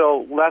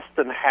 So less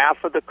than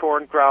half of the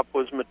corn crop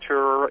was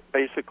mature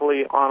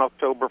basically on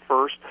October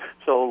 1st.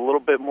 So a little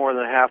bit more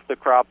than half the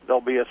crop, they'll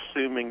be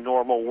assuming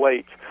normal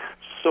weight.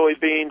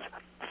 Soybeans,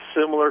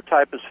 similar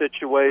type of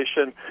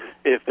situation.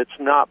 If it's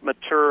not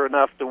mature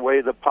enough to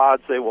weigh the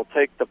pods, they will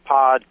take the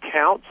pod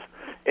counts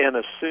and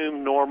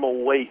assume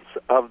normal weights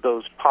of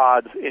those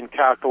pods in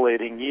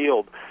calculating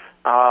yield.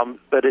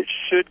 But it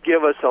should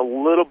give us a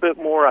little bit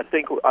more. I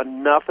think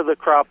enough of the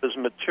crop is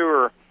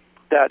mature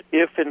that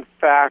if, in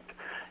fact,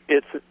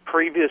 its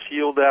previous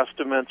yield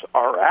estimates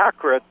are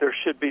accurate, there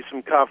should be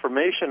some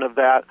confirmation of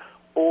that,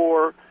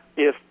 or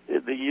if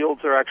the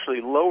yields are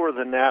actually lower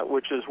than that,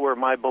 which is where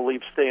my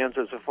belief stands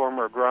as a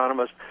former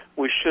agronomist,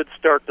 we should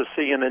start to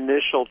see an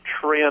initial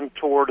trend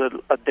toward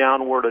a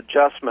downward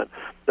adjustment.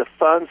 The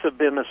funds have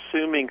been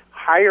assuming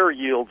higher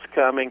yields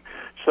coming,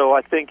 so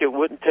I think it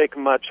wouldn't take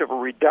much of a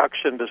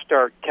reduction to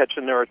start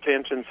catching their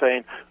attention,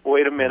 saying,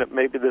 wait a minute,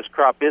 maybe this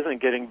crop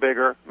isn't getting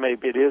bigger,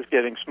 maybe it is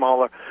getting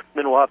smaller.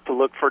 Then we'll have to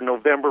look for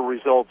November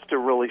results to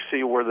really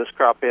see where this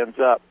crop ends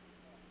up.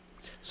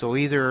 So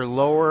either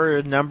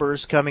lower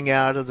numbers coming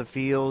out of the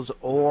fields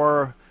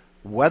or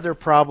weather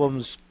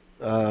problems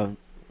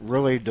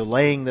really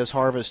delaying this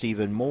harvest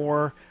even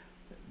more.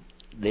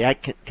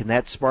 Can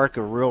that spark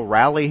a real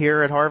rally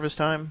here at harvest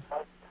time?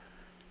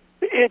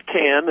 It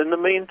can, and the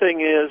main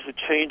thing is a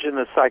change in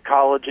the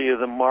psychology of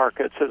the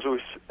markets. As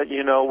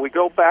we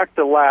go back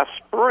to last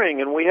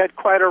spring, and we had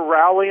quite a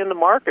rally in the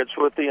markets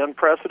with the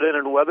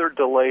unprecedented weather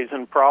delays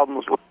and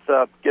problems with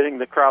getting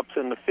the crops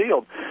in the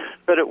field.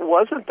 But it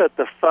wasn't that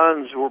the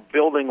funds were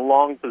building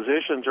long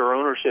positions or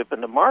ownership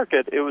in the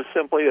market. It was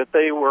simply that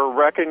they were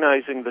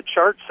recognizing the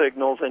chart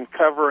signals and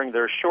covering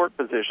their short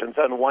positions,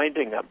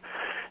 unwinding them.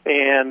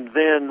 And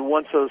then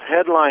once those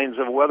headlines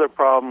of weather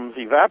problems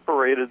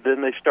evaporated,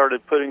 then they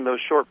started putting those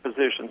short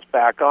positions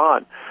back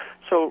on.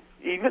 So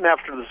even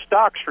after the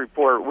stocks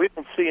report, we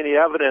don't see any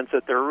evidence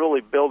that they're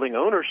really building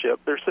ownership.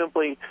 They're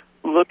simply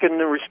looking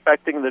and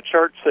respecting the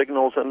chart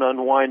signals and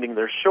unwinding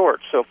their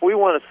shorts. So if we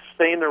want to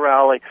sustain the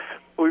rally,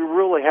 we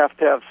really have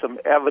to have some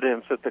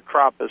evidence that the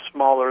crop is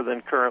smaller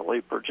than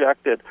currently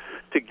projected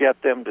to get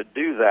them to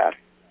do that.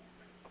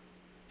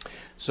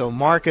 So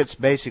markets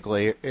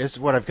basically is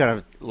what I've kind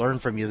of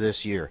learned from you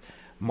this year.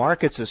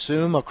 Markets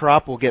assume a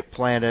crop will get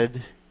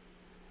planted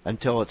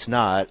until it's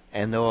not,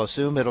 and they'll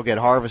assume it'll get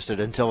harvested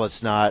until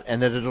it's not,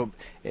 and that it'll,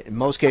 in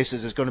most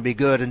cases, it's going to be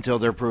good until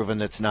they're proven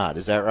it's not.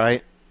 Is that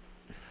right?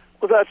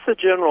 Well, that's the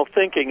general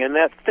thinking, and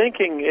that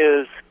thinking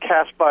is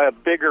cast by a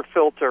bigger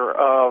filter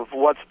of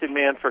what's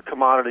demand for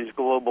commodities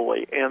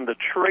globally. And the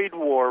trade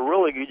war,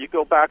 really, you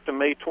go back to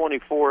May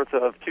 24th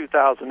of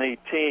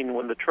 2018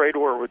 when the trade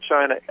war with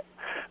China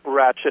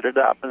ratcheted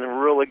up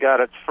and really got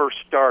its first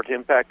start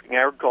impacting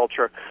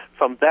agriculture.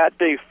 From that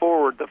day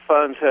forward, the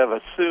funds have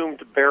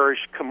assumed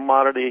bearish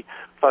commodity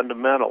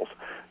fundamentals.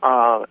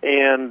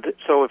 And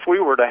so if we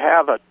were to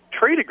have a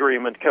trade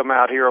agreement come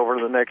out here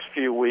over the next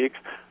few weeks,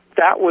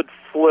 that would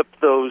flip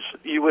those,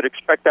 you would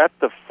expect that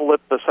to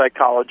flip the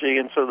psychology,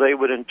 and so they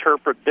would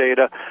interpret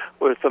data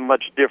with a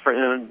much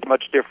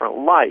different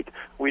light.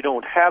 We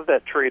don't have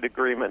that trade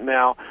agreement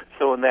now,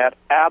 so in that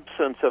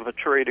absence of a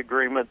trade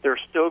agreement, they're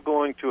still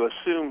going to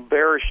assume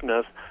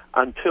bearishness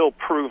until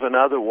proven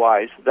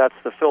otherwise. That's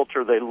the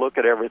filter they look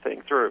at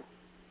everything through.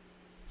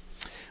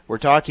 We're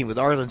talking with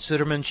Arlan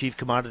Suderman, Chief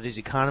Commodities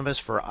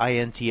Economist for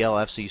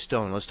INTL FC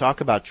Stone. Let's talk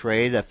about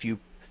trade, a few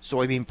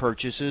soybean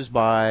purchases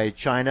by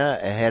China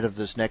ahead of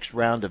this next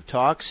round of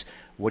talks.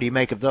 What do you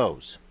make of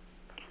those?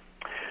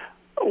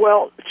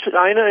 Well,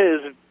 China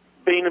is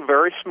being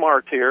very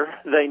smart here.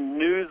 They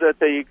knew that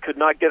they could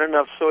not get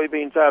enough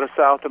soybeans out of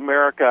South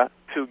America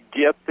to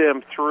get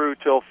them through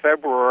till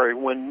February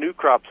when new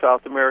crop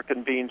South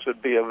American beans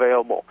would be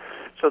available.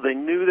 So they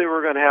knew they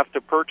were going to have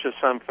to purchase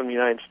some from the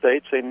United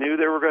States. They knew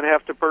they were going to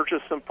have to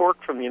purchase some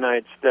pork from the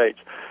United States.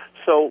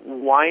 So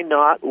why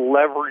not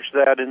leverage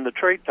that in the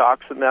trade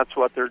talks, and that's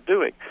what they're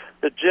doing.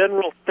 The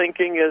general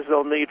thinking is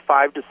they'll need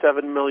 5 to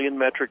 7 million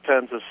metric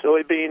tons of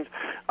soybeans.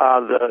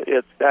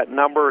 That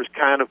number has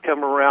kind of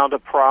come around a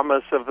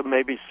promise of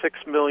maybe 6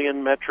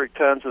 million metric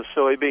tons of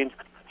soybeans.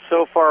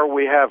 So far,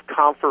 we have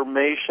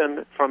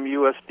confirmation from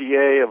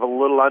USDA of a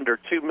little under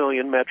 2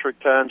 million metric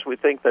tons. We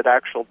think that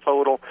actual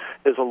total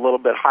is a little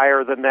bit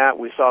higher than that.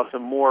 We saw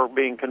some more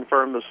being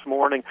confirmed this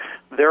morning.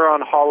 They're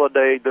on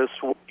holiday this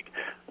week,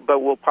 but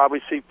we'll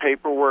probably see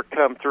paperwork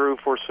come through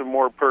for some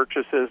more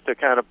purchases to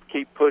kind of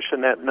keep pushing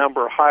that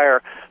number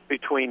higher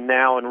between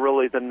now and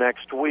really the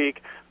next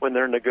week when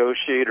their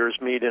negotiators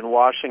meet in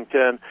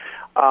Washington.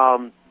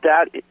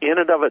 That in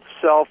and of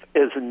itself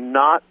is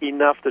not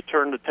enough to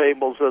turn the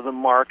tables of the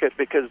market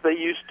because they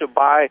used to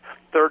buy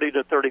 30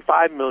 to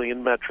 35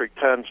 million metric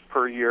tons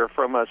per year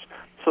from us.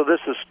 So this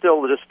is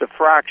still just a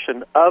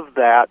fraction of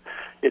that.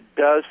 It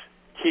does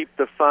keep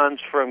the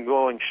funds from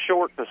going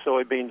short the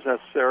soybeans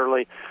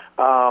necessarily,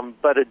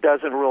 but it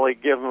doesn't really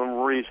give them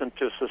reason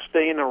to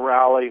sustain a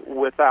rally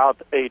without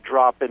a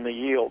drop in the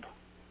yield.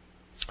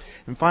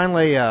 And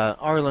finally,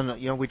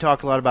 Arlan, we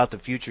talk a lot about the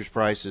futures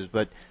prices,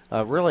 but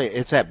really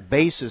it's that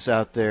basis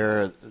out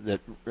there that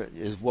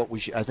is what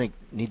we I think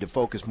need to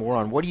focus more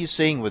on. What are you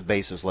seeing with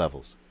basis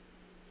levels?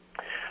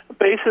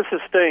 Basis is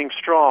staying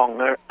strong.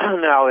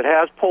 Now, it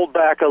has pulled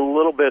back a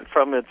little bit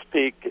from its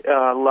peak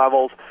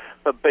levels,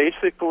 but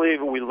basically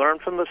we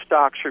learned from the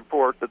stocks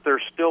report that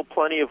there's still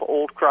plenty of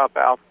old crop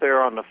out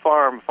there on the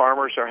farm.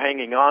 Farmers are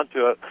hanging on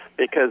to it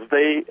because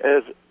they,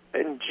 as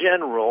in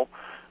general,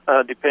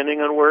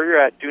 depending on where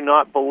you're at, do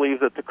not believe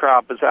that the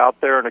crop is out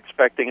there and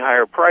expecting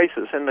higher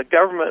prices. And the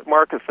government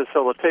market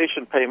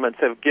facilitation payments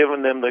have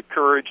given them the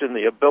courage and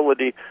the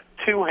ability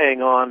to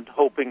hang on,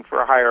 hoping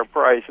for higher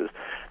prices.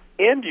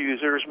 End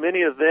users,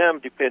 many of them,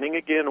 depending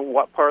again on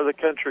what part of the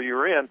country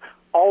you're in,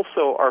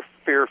 also are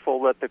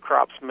fearful that the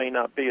crops may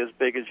not be as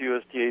big as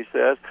USDA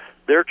says.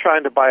 They're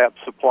trying to buy up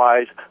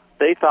supplies.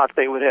 They thought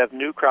they would have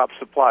new crop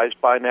supplies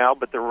by now,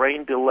 but the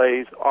rain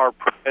delays are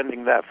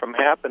preventing that from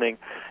happening.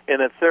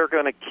 And if they're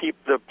going to keep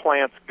the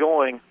plants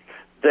going,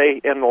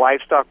 and the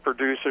livestock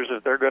producers,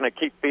 if they're going to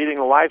keep feeding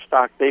the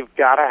livestock, they've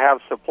got to have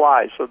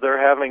supplies. So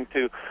they're having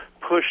to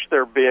push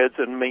their bids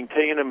and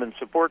maintain them and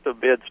support the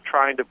bids,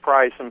 trying to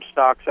price some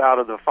stocks out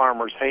of the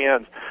farmers'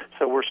 hands.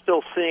 So we're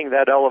still seeing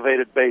that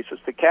elevated basis.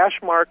 The cash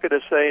market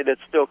is saying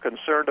it's still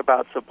concerned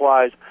about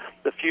supplies.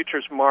 The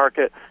futures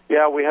market,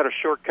 yeah, we had a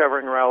short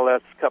covering around the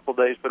last couple of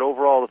days, but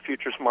overall the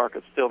futures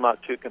market's still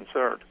not too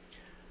concerned.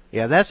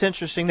 Yeah, that's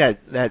interesting,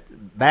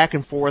 that back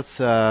and forth,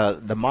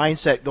 the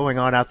mindset going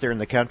on out there in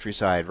the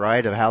countryside,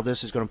 right, of how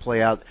this is going to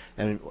play out.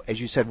 And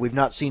as you said, we've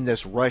not seen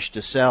this rush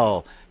to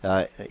sell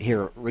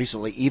here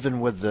recently, even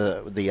with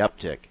the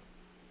uptick.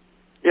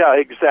 Yeah,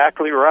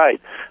 exactly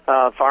right.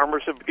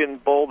 Farmers have been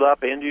bowled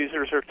up. End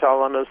users are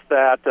telling us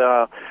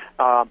that,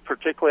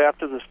 particularly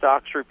after the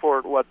stocks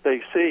report, what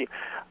they see.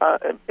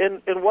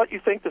 And what you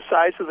think the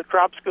size of the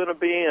crop's going to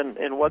be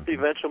and what the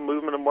eventual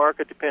movement of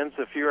market depends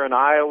if you're in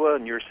Iowa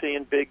and you're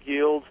seeing big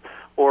yields,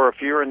 or if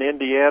you're in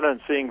Indiana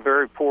and seeing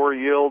very poor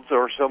yields,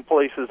 or some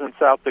places in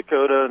South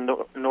Dakota and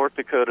North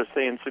Dakota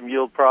seeing some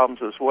yield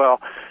problems as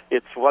well.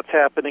 It's what's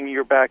happening in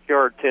your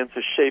backyard tends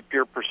to shape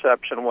your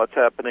perception of what's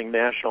happening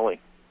nationally.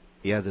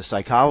 Yeah, the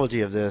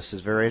psychology of this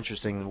is very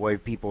interesting, the way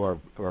people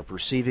are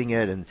perceiving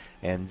it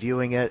and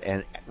viewing it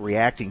and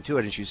reacting to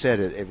it. As you said,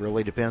 it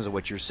really depends on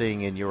what you're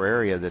seeing in your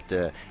area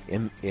that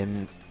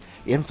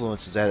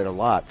influences that a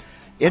lot.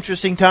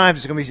 Interesting times.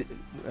 It's going to be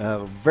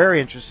very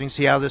interesting to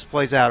see how this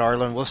plays out,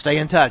 Arlan. We'll stay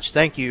in touch.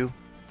 Thank you.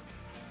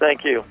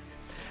 Thank you.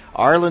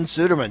 Arlan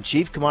Suderman,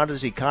 Chief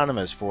Commodities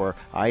Economist for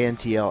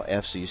INTL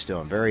FC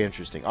Stone. Very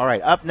interesting. All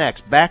right, up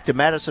next, back to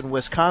Madison,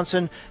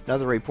 Wisconsin.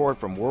 Another report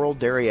from World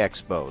Dairy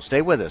Expo.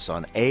 Stay with us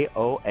on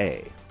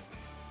AOA.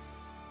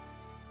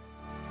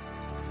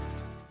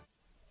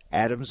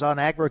 Adams on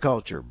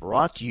Agriculture,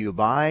 brought to you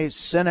by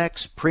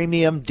Cenex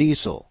Premium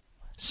Diesel.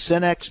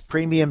 Cenex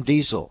Premium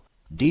Diesel,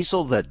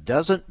 diesel that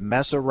doesn't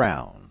mess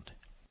around.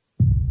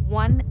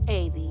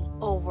 180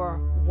 over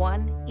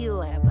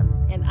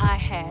 111, and I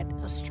had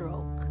a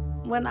stroke.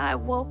 When I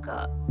woke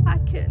up, I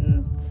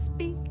couldn't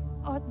speak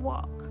or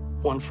walk.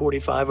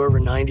 145 over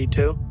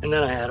 92, and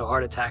then I had a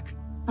heart attack.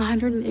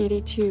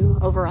 182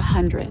 over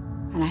 100,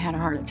 and I had a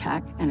heart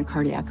attack and a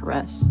cardiac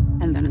arrest,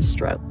 and then a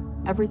stroke.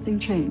 Everything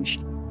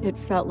changed. It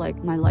felt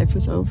like my life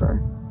was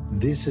over.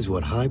 This is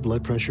what high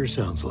blood pressure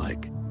sounds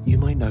like. You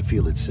might not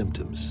feel its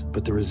symptoms,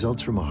 but the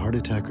results from a heart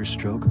attack or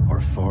stroke are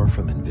far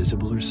from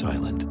invisible or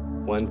silent.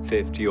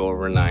 150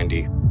 over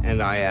 90,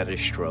 and I had a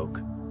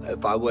stroke.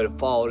 If I would have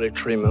followed a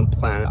treatment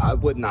plan, I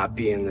would not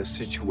be in this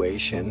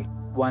situation.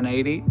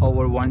 180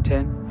 over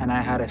 110, and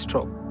I had a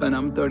stroke. And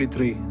I'm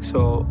 33,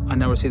 so I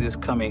never see this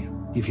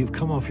coming. If you've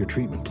come off your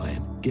treatment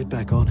plan, get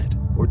back on it,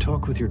 or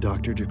talk with your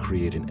doctor to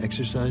create an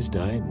exercise,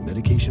 diet, and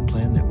medication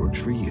plan that works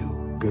for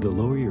you. Go to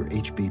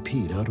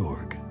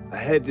loweryourhbp.org.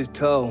 Head to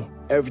toe,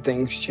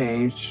 everything's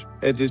changed.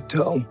 Head to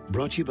toe.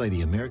 Brought to you by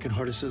the American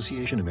Heart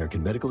Association,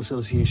 American Medical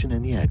Association,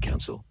 and the Ad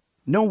Council.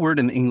 No word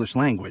in the English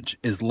language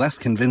is less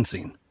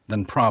convincing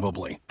than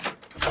probably.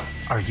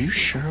 Are you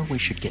sure we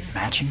should get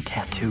matching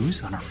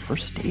tattoos on our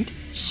first date?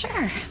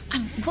 Sure.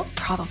 We'll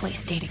probably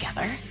stay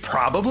together.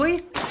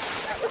 Probably?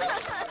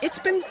 It's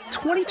been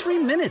 23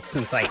 minutes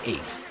since I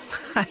ate.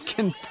 I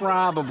can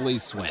probably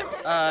swim.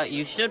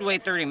 You should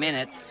wait 30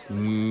 minutes.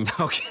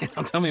 Okay,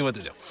 now tell me what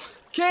to do.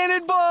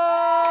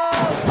 Cannonball!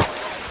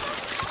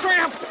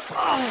 Cramp!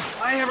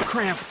 Oh, I have a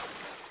cramp.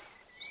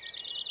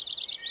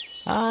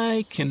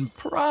 I can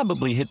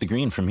probably hit the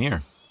green from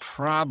here.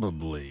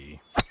 Probably.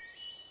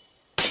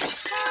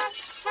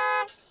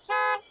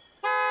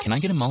 Can I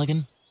get a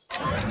mulligan?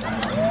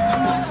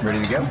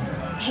 Ready to go?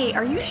 Hey,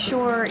 are you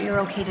sure you're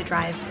okay to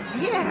drive?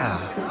 Yeah,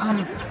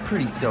 I'm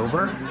pretty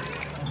sober.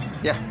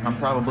 Yeah, I'm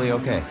probably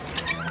okay.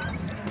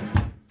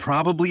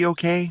 Probably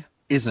okay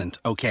isn't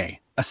okay,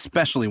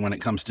 especially when it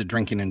comes to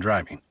drinking and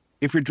driving.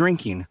 If you're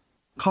drinking,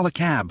 call a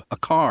cab, a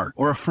car,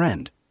 or a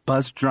friend.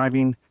 Buzzed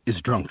driving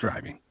is drunk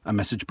driving. A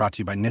message brought to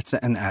you by NHTSA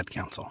and the Ad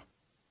Council.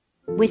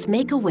 With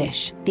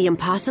Make-A-Wish, the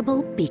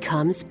impossible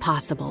becomes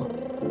possible.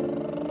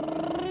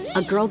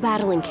 A girl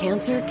battling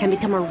cancer can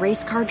become a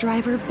race car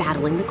driver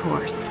battling the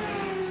course.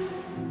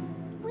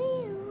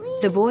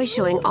 The boy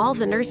showing all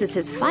the nurses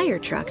his fire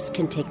trucks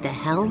can take the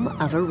helm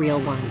of a real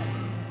one.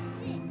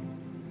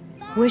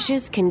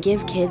 Wishes can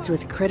give kids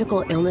with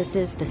critical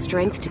illnesses the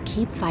strength to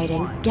keep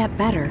fighting, get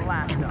better,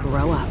 and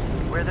grow up.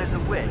 Where there's a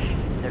wish,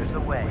 there's a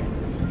way.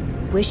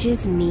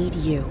 Wishes need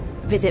you.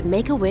 Visit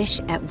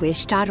Make-A-Wish at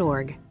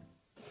wish.org.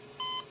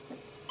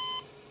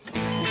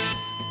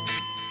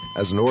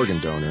 As an organ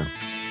donor,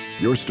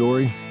 your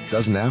story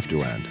doesn't have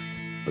to end.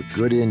 The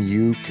good in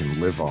you can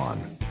live on.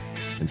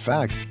 In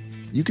fact,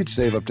 you could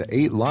save up to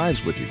 8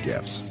 lives with your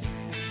gifts.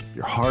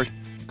 Your heart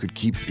could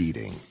keep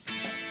beating.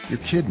 Your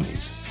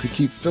kidneys could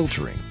keep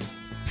filtering.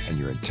 And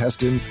your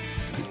intestines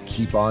could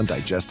keep on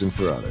digesting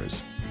for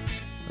others.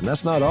 And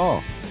that's not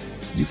all.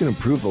 You can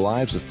improve the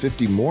lives of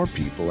 50 more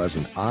people as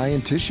an eye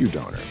and tissue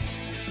donor,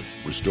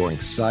 restoring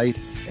sight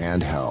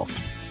and health.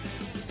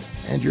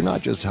 And you're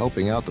not just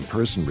helping out the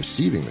person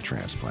receiving the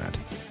transplant.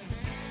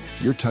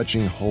 You're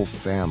touching whole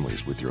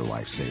families with your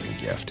life-saving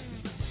gift.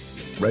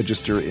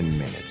 Register in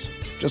minutes.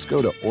 Just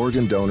go to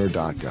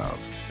organdonor.gov.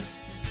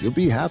 You'll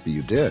be happy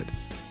you did.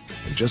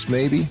 And just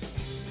maybe,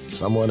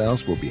 someone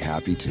else will be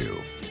happy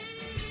too.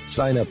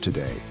 Sign up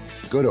today.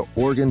 Go to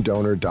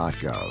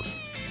organdonor.gov.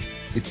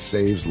 It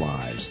saves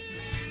lives.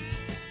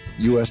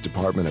 U.S.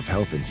 Department of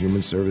Health and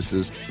Human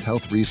Services,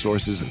 Health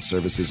Resources and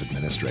Services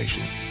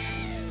Administration.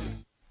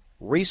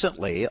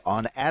 Recently,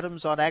 on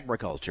Adams on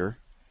Agriculture,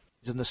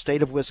 in the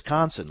state of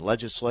Wisconsin,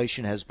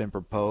 legislation has been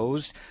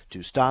proposed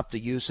to stop the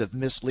use of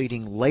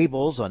misleading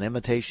labels on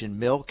imitation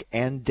milk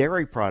and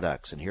dairy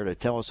products. And here to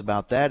tell us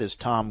about that is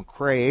Tom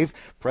Crave,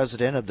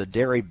 president of the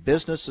Dairy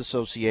Business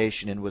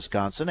Association in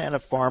Wisconsin and a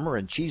farmer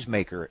and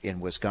cheesemaker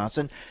in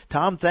Wisconsin.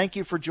 Tom, thank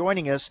you for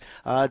joining us.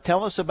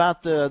 Tell us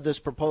about this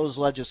proposed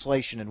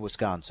legislation in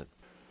Wisconsin.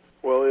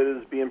 Well, it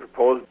is being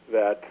proposed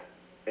that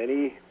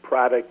any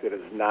product that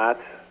is not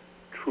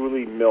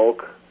truly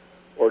milk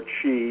or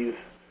cheese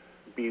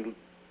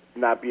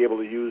not be able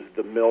to use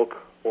the milk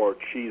or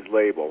cheese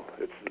label.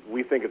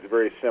 We think it's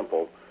very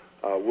simple.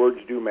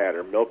 Words do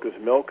matter. Milk is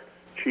milk,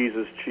 cheese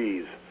is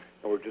cheese.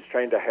 And we're just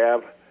trying to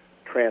have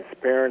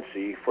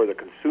transparency for the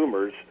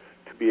consumers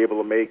to be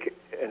able to make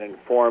an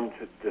informed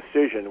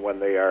decision when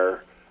they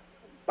are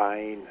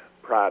buying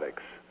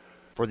products.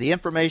 For the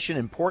information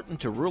important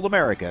to rural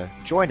America,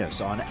 join us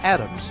on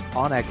Adams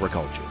on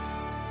Agriculture.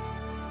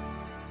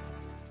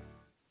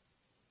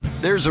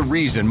 There's a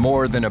reason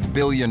more than 1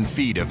 billion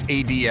feet of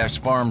ADS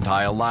farm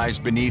tile lies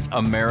beneath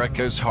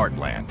America's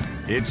heartland.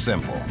 It's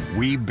simple.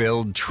 We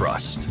build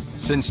trust.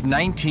 Since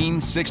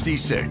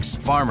 1966,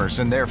 farmers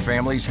and their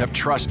families have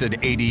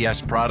trusted ADS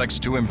products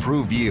to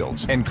improve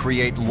yields and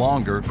create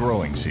longer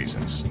growing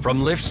seasons.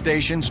 From lift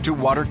stations to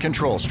water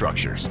control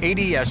structures,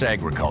 ADS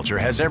Agriculture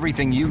has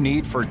everything you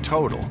need for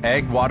total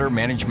ag water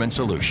management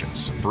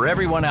solutions. For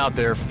everyone out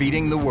there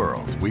feeding the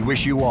world, we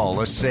wish you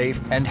all a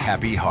safe and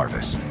happy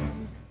harvest.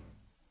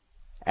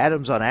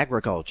 Adams on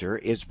Agriculture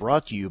is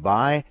brought to you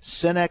by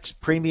Cenex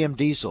Premium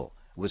Diesel.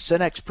 With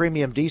Cenex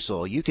Premium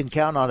Diesel, you can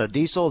count on a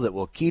diesel that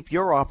will keep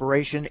your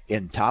operation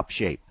in top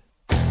shape.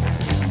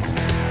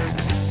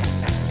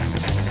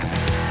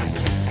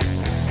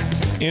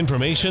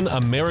 Information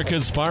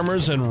America's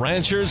farmers and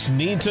ranchers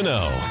need to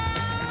know.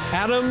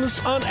 Adams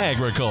on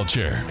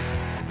Agriculture.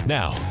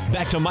 Now,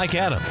 back to Mike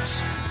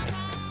Adams.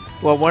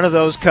 Well, one of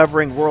those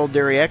covering World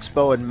Dairy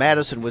Expo in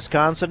Madison,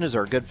 Wisconsin is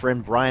our good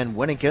friend Brian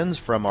Winnekins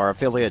from our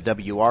affiliate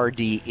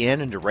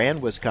WRDN in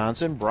Durand,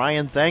 Wisconsin.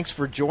 Brian, thanks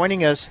for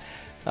joining us.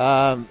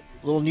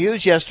 Little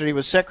news yesterday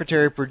was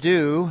Secretary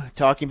Perdue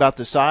talking about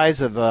the size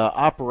of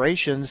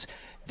operations.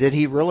 Did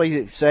he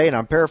really say, and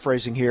I'm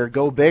paraphrasing here,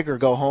 go big or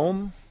go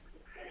home?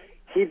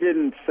 He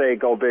didn't say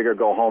go big or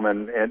go home,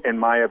 in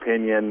my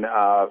opinion,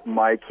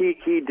 Mike.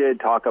 He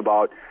did talk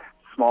about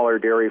smaller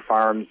dairy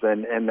farms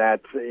and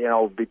that,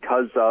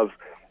 because of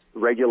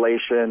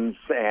regulations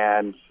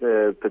and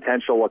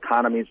potential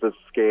economies of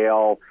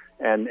scale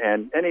and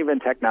even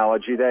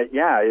technology, that,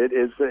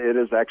 it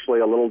is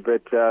actually a little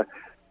bit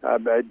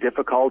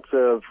difficult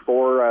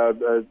for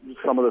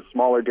some of the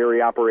smaller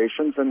dairy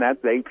operations, and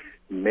that they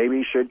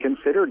maybe should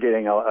consider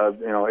getting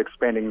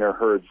expanding their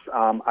herds.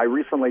 I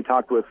recently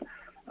talked with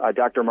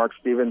Dr. Mark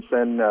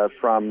Stevenson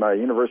from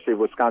University of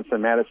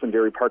Wisconsin-Madison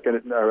dairy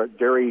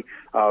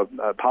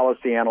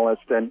policy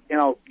analyst, and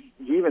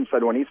he even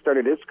said when he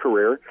started his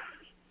career,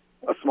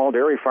 a small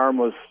dairy farm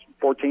was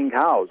 14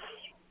 cows.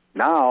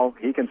 Now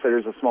he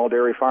considers a small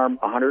dairy farm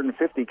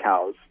 150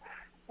 cows.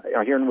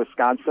 Here in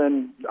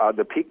Wisconsin,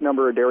 the peak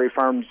number of dairy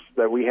farms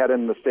that we had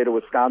in the state of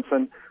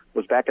Wisconsin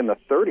was back in the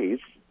 30s.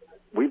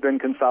 We've been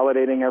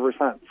consolidating ever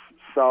since.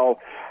 So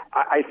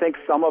I think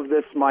some of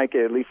this, Mike,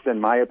 at least in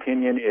my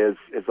opinion, is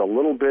a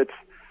little bit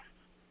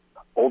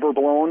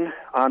overblown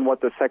on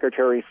what the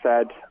Secretary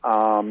said.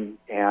 I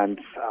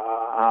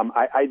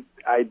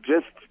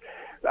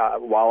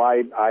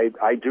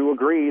do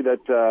agree that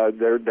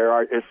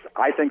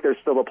I think there's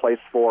still a place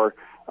for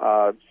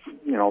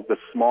the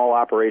small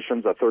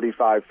operations, a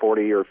 35,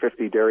 40, or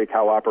 50 dairy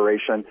cow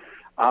operation,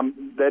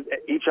 that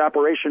each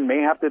operation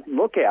may have to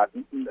look at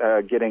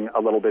getting a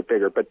little bit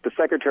bigger. But the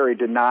Secretary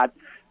did not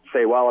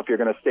say, well, if you're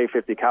going to stay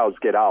 50 cows,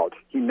 get out.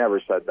 He never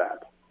said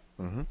that.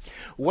 Mm-hmm.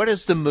 What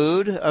is the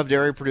mood of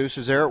dairy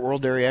producers there at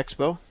World Dairy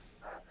Expo?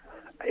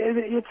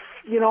 It's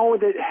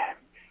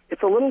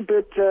a little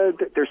bit,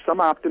 there's some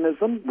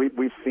optimism.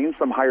 We've seen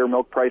some higher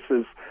milk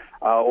prices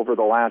over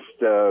the last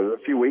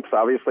few weeks.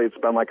 Obviously, it's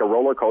been like a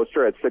roller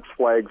coaster at Six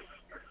Flags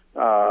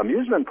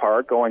amusement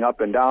park, going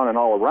up and down and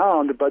all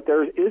around, but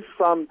there is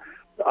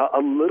a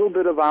little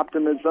bit of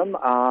optimism.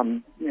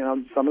 Some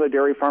of the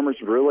dairy farmers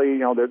really,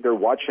 they're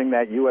watching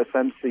that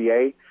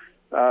USMCA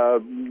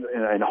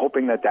and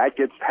hoping that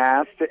gets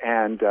passed,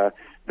 and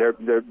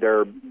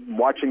they're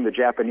watching the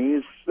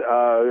Japanese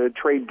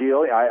trade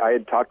deal. I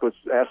had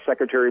asked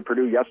Secretary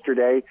Perdue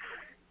yesterday,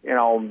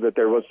 that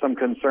there was some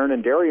concern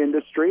in dairy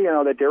industry,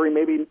 that dairy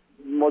maybe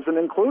wasn't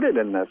included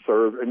in this,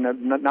 or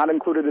not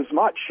included as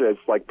much as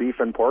like beef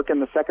and pork,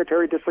 and the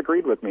Secretary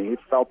disagreed with me. He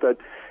felt that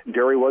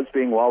dairy was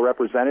being well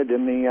represented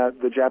in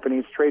the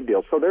Japanese trade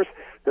deal. So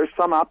there's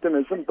some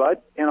optimism,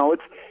 but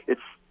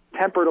it's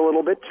tempered a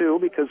little bit too,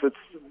 because it's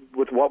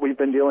with what we've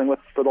been dealing with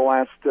for the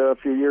last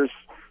few years,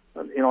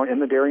 in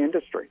the dairy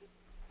industry.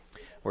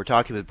 We're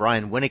talking with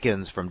Brian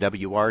Winnekins from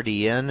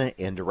WRDN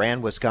in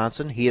Durand,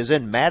 Wisconsin. He is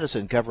in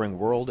Madison covering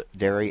World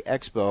Dairy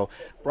Expo.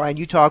 Brian,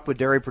 you talk with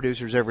dairy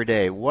producers every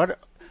day. What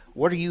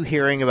are you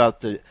hearing about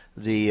the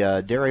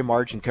dairy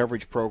margin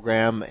coverage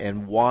program,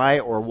 and why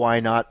or why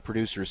not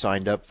producers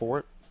signed up for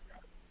it?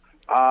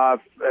 All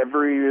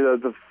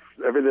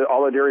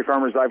the dairy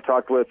farmers I've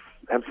talked with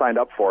have signed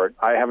up for it.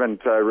 I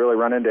haven't really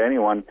run into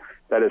anyone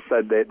that has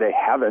said they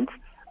haven't.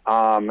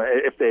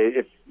 If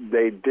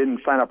they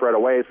didn't sign up right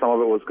away, some of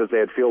it was because they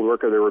had field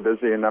work or they were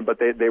busy, but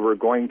they were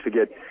going to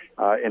get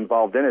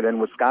involved in it. In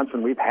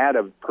Wisconsin, we've had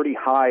a pretty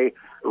high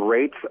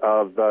rate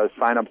of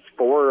sign-ups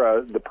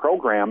for the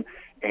program,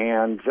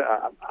 and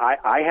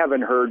I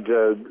haven't heard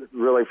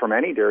really from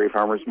any dairy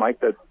farmers, Mike,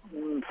 that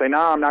say,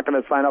 no, I'm not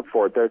going to sign up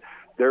for it.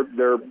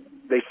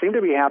 They seem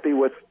to be happy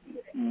with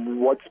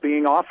what's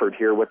being offered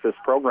here with this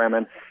program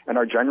and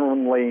are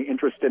genuinely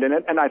interested in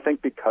it. And I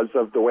think because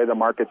of the way the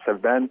markets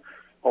have been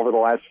over the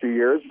last few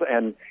years,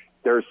 and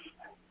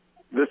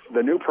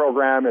the new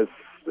program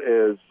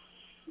is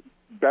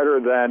better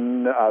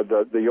than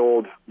the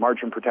old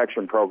margin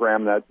protection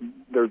program. That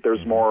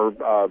there's more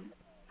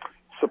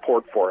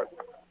support for it.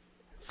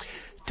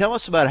 Tell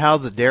us about how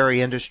the dairy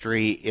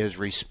industry is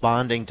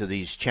responding to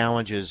these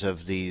challenges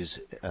of these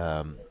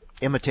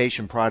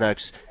imitation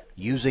products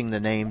using the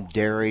name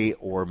dairy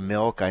or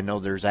milk. I know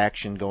there's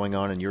action going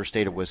on in your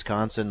state of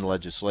Wisconsin,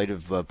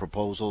 legislative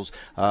proposals,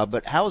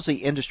 but how is the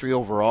industry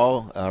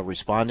overall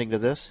responding to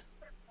this?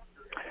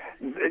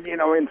 You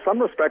know, in some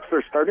respects,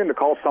 they're starting to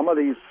call some of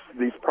these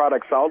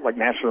products out, like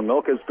National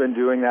Milk has been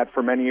doing that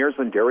for many years,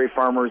 and dairy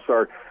farmers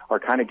are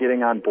kind of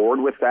getting on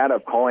board with that,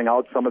 of calling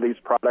out some of these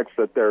products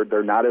that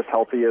they're not as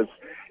healthy as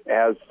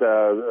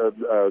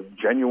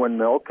genuine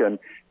milk,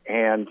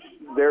 and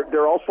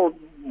they're also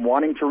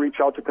wanting to reach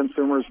out to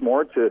consumers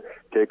more to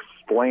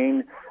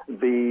explain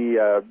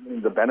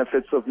the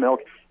benefits of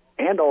milk,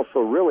 and also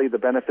really the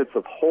benefits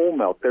of whole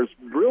milk. There's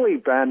really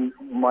been,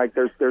 Mike,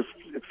 it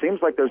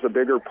seems like there's a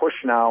bigger push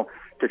now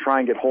to try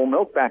and get whole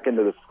milk back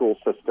into the school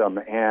system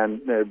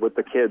and with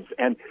the kids,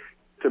 and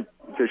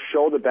to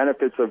show the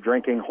benefits of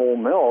drinking whole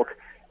milk,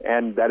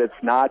 and that it's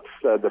not,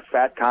 the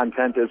fat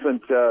content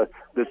isn't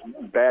this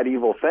bad,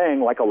 evil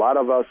thing like a lot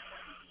of us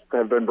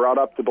have been brought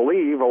up to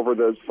believe over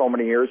so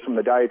many years from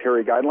the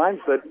dietary guidelines,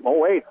 that, oh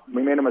wait,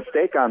 we made a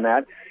mistake on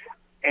that.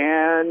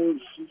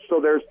 And so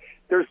there's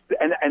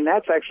and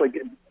that's actually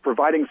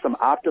providing some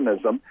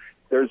optimism.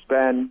 There's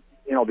been,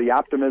 the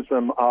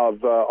optimism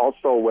of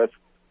also with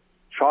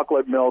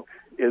chocolate milk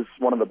is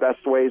one of the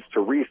best ways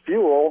to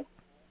refuel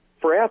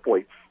for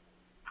athletes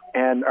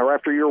or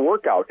after your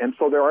workout. And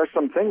so there are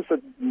some things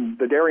that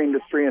the dairy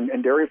industry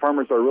and dairy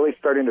farmers are really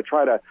starting to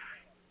try to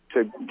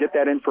get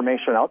that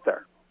information out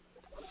there.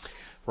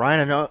 Brian,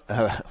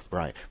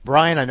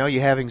 I know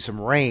you're having some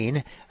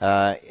rain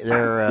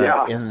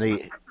there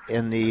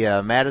in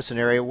the Madison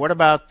area. What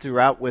about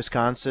throughout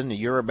Wisconsin,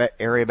 your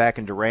area back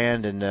in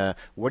Durand, and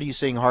what are you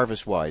seeing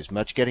harvest-wise?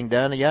 Much getting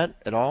done yet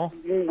at all?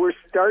 We're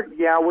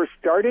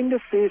starting to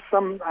see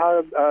some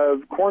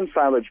corn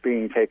silage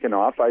being taken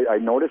off. I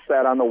noticed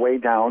that on the way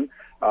down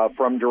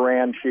from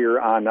Durand here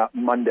on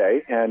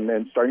Monday,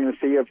 and starting to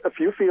see a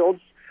few fields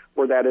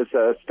where that is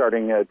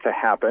starting to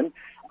happen.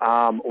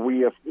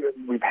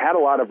 We've had a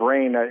lot of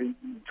rain,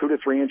 2 to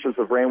 3 inches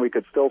of rain. We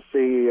could still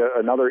see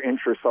another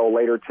inch or so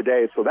later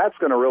today. So that's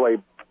going to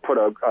really put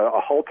a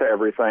halt to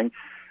everything.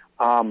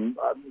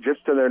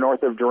 Just to the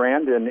north of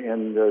Durand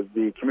in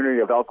the community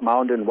of Elk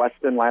Mound in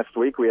Weston last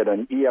week, we had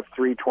an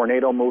EF3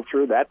 tornado move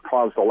through. That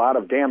caused a lot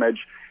of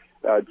damage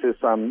to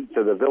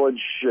the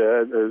village,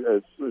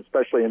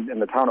 especially in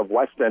the town of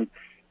Weston.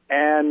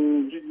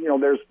 And,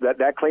 there's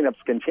that cleanup's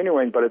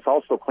continuing, but it's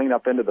also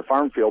cleanup into the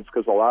farm fields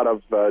because a lot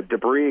of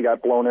debris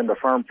got blown into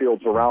farm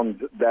fields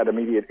around that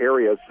immediate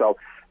area. So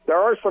there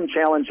are some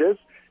challenges.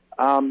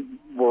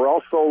 We're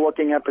also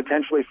looking at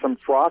potentially some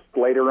frost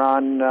later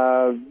on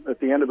at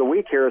the end of the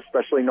week here,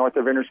 especially north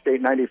of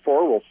Interstate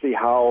 94. We'll see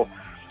how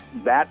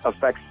that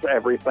affects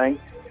everything.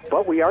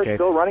 But we are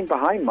still running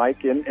behind,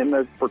 Mike,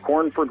 for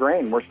corn for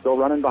grain. We're still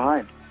running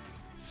behind.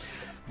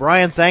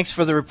 Brian, thanks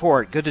for the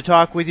report. Good to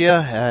talk with you,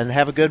 and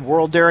have a good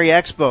World Dairy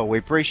Expo. We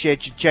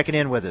appreciate you checking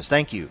in with us.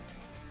 Thank you.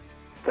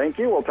 Thank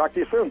you. We'll talk to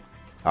you soon.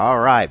 All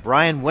right.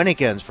 Brian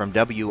Winnekins from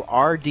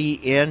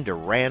WRDN,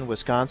 Durand,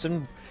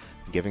 Wisconsin,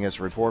 giving us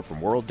a report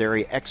from World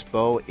Dairy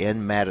Expo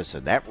in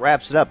Madison. That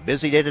wraps it up.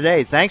 Busy day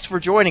today. Thanks for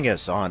joining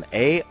us on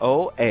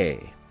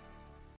AOA.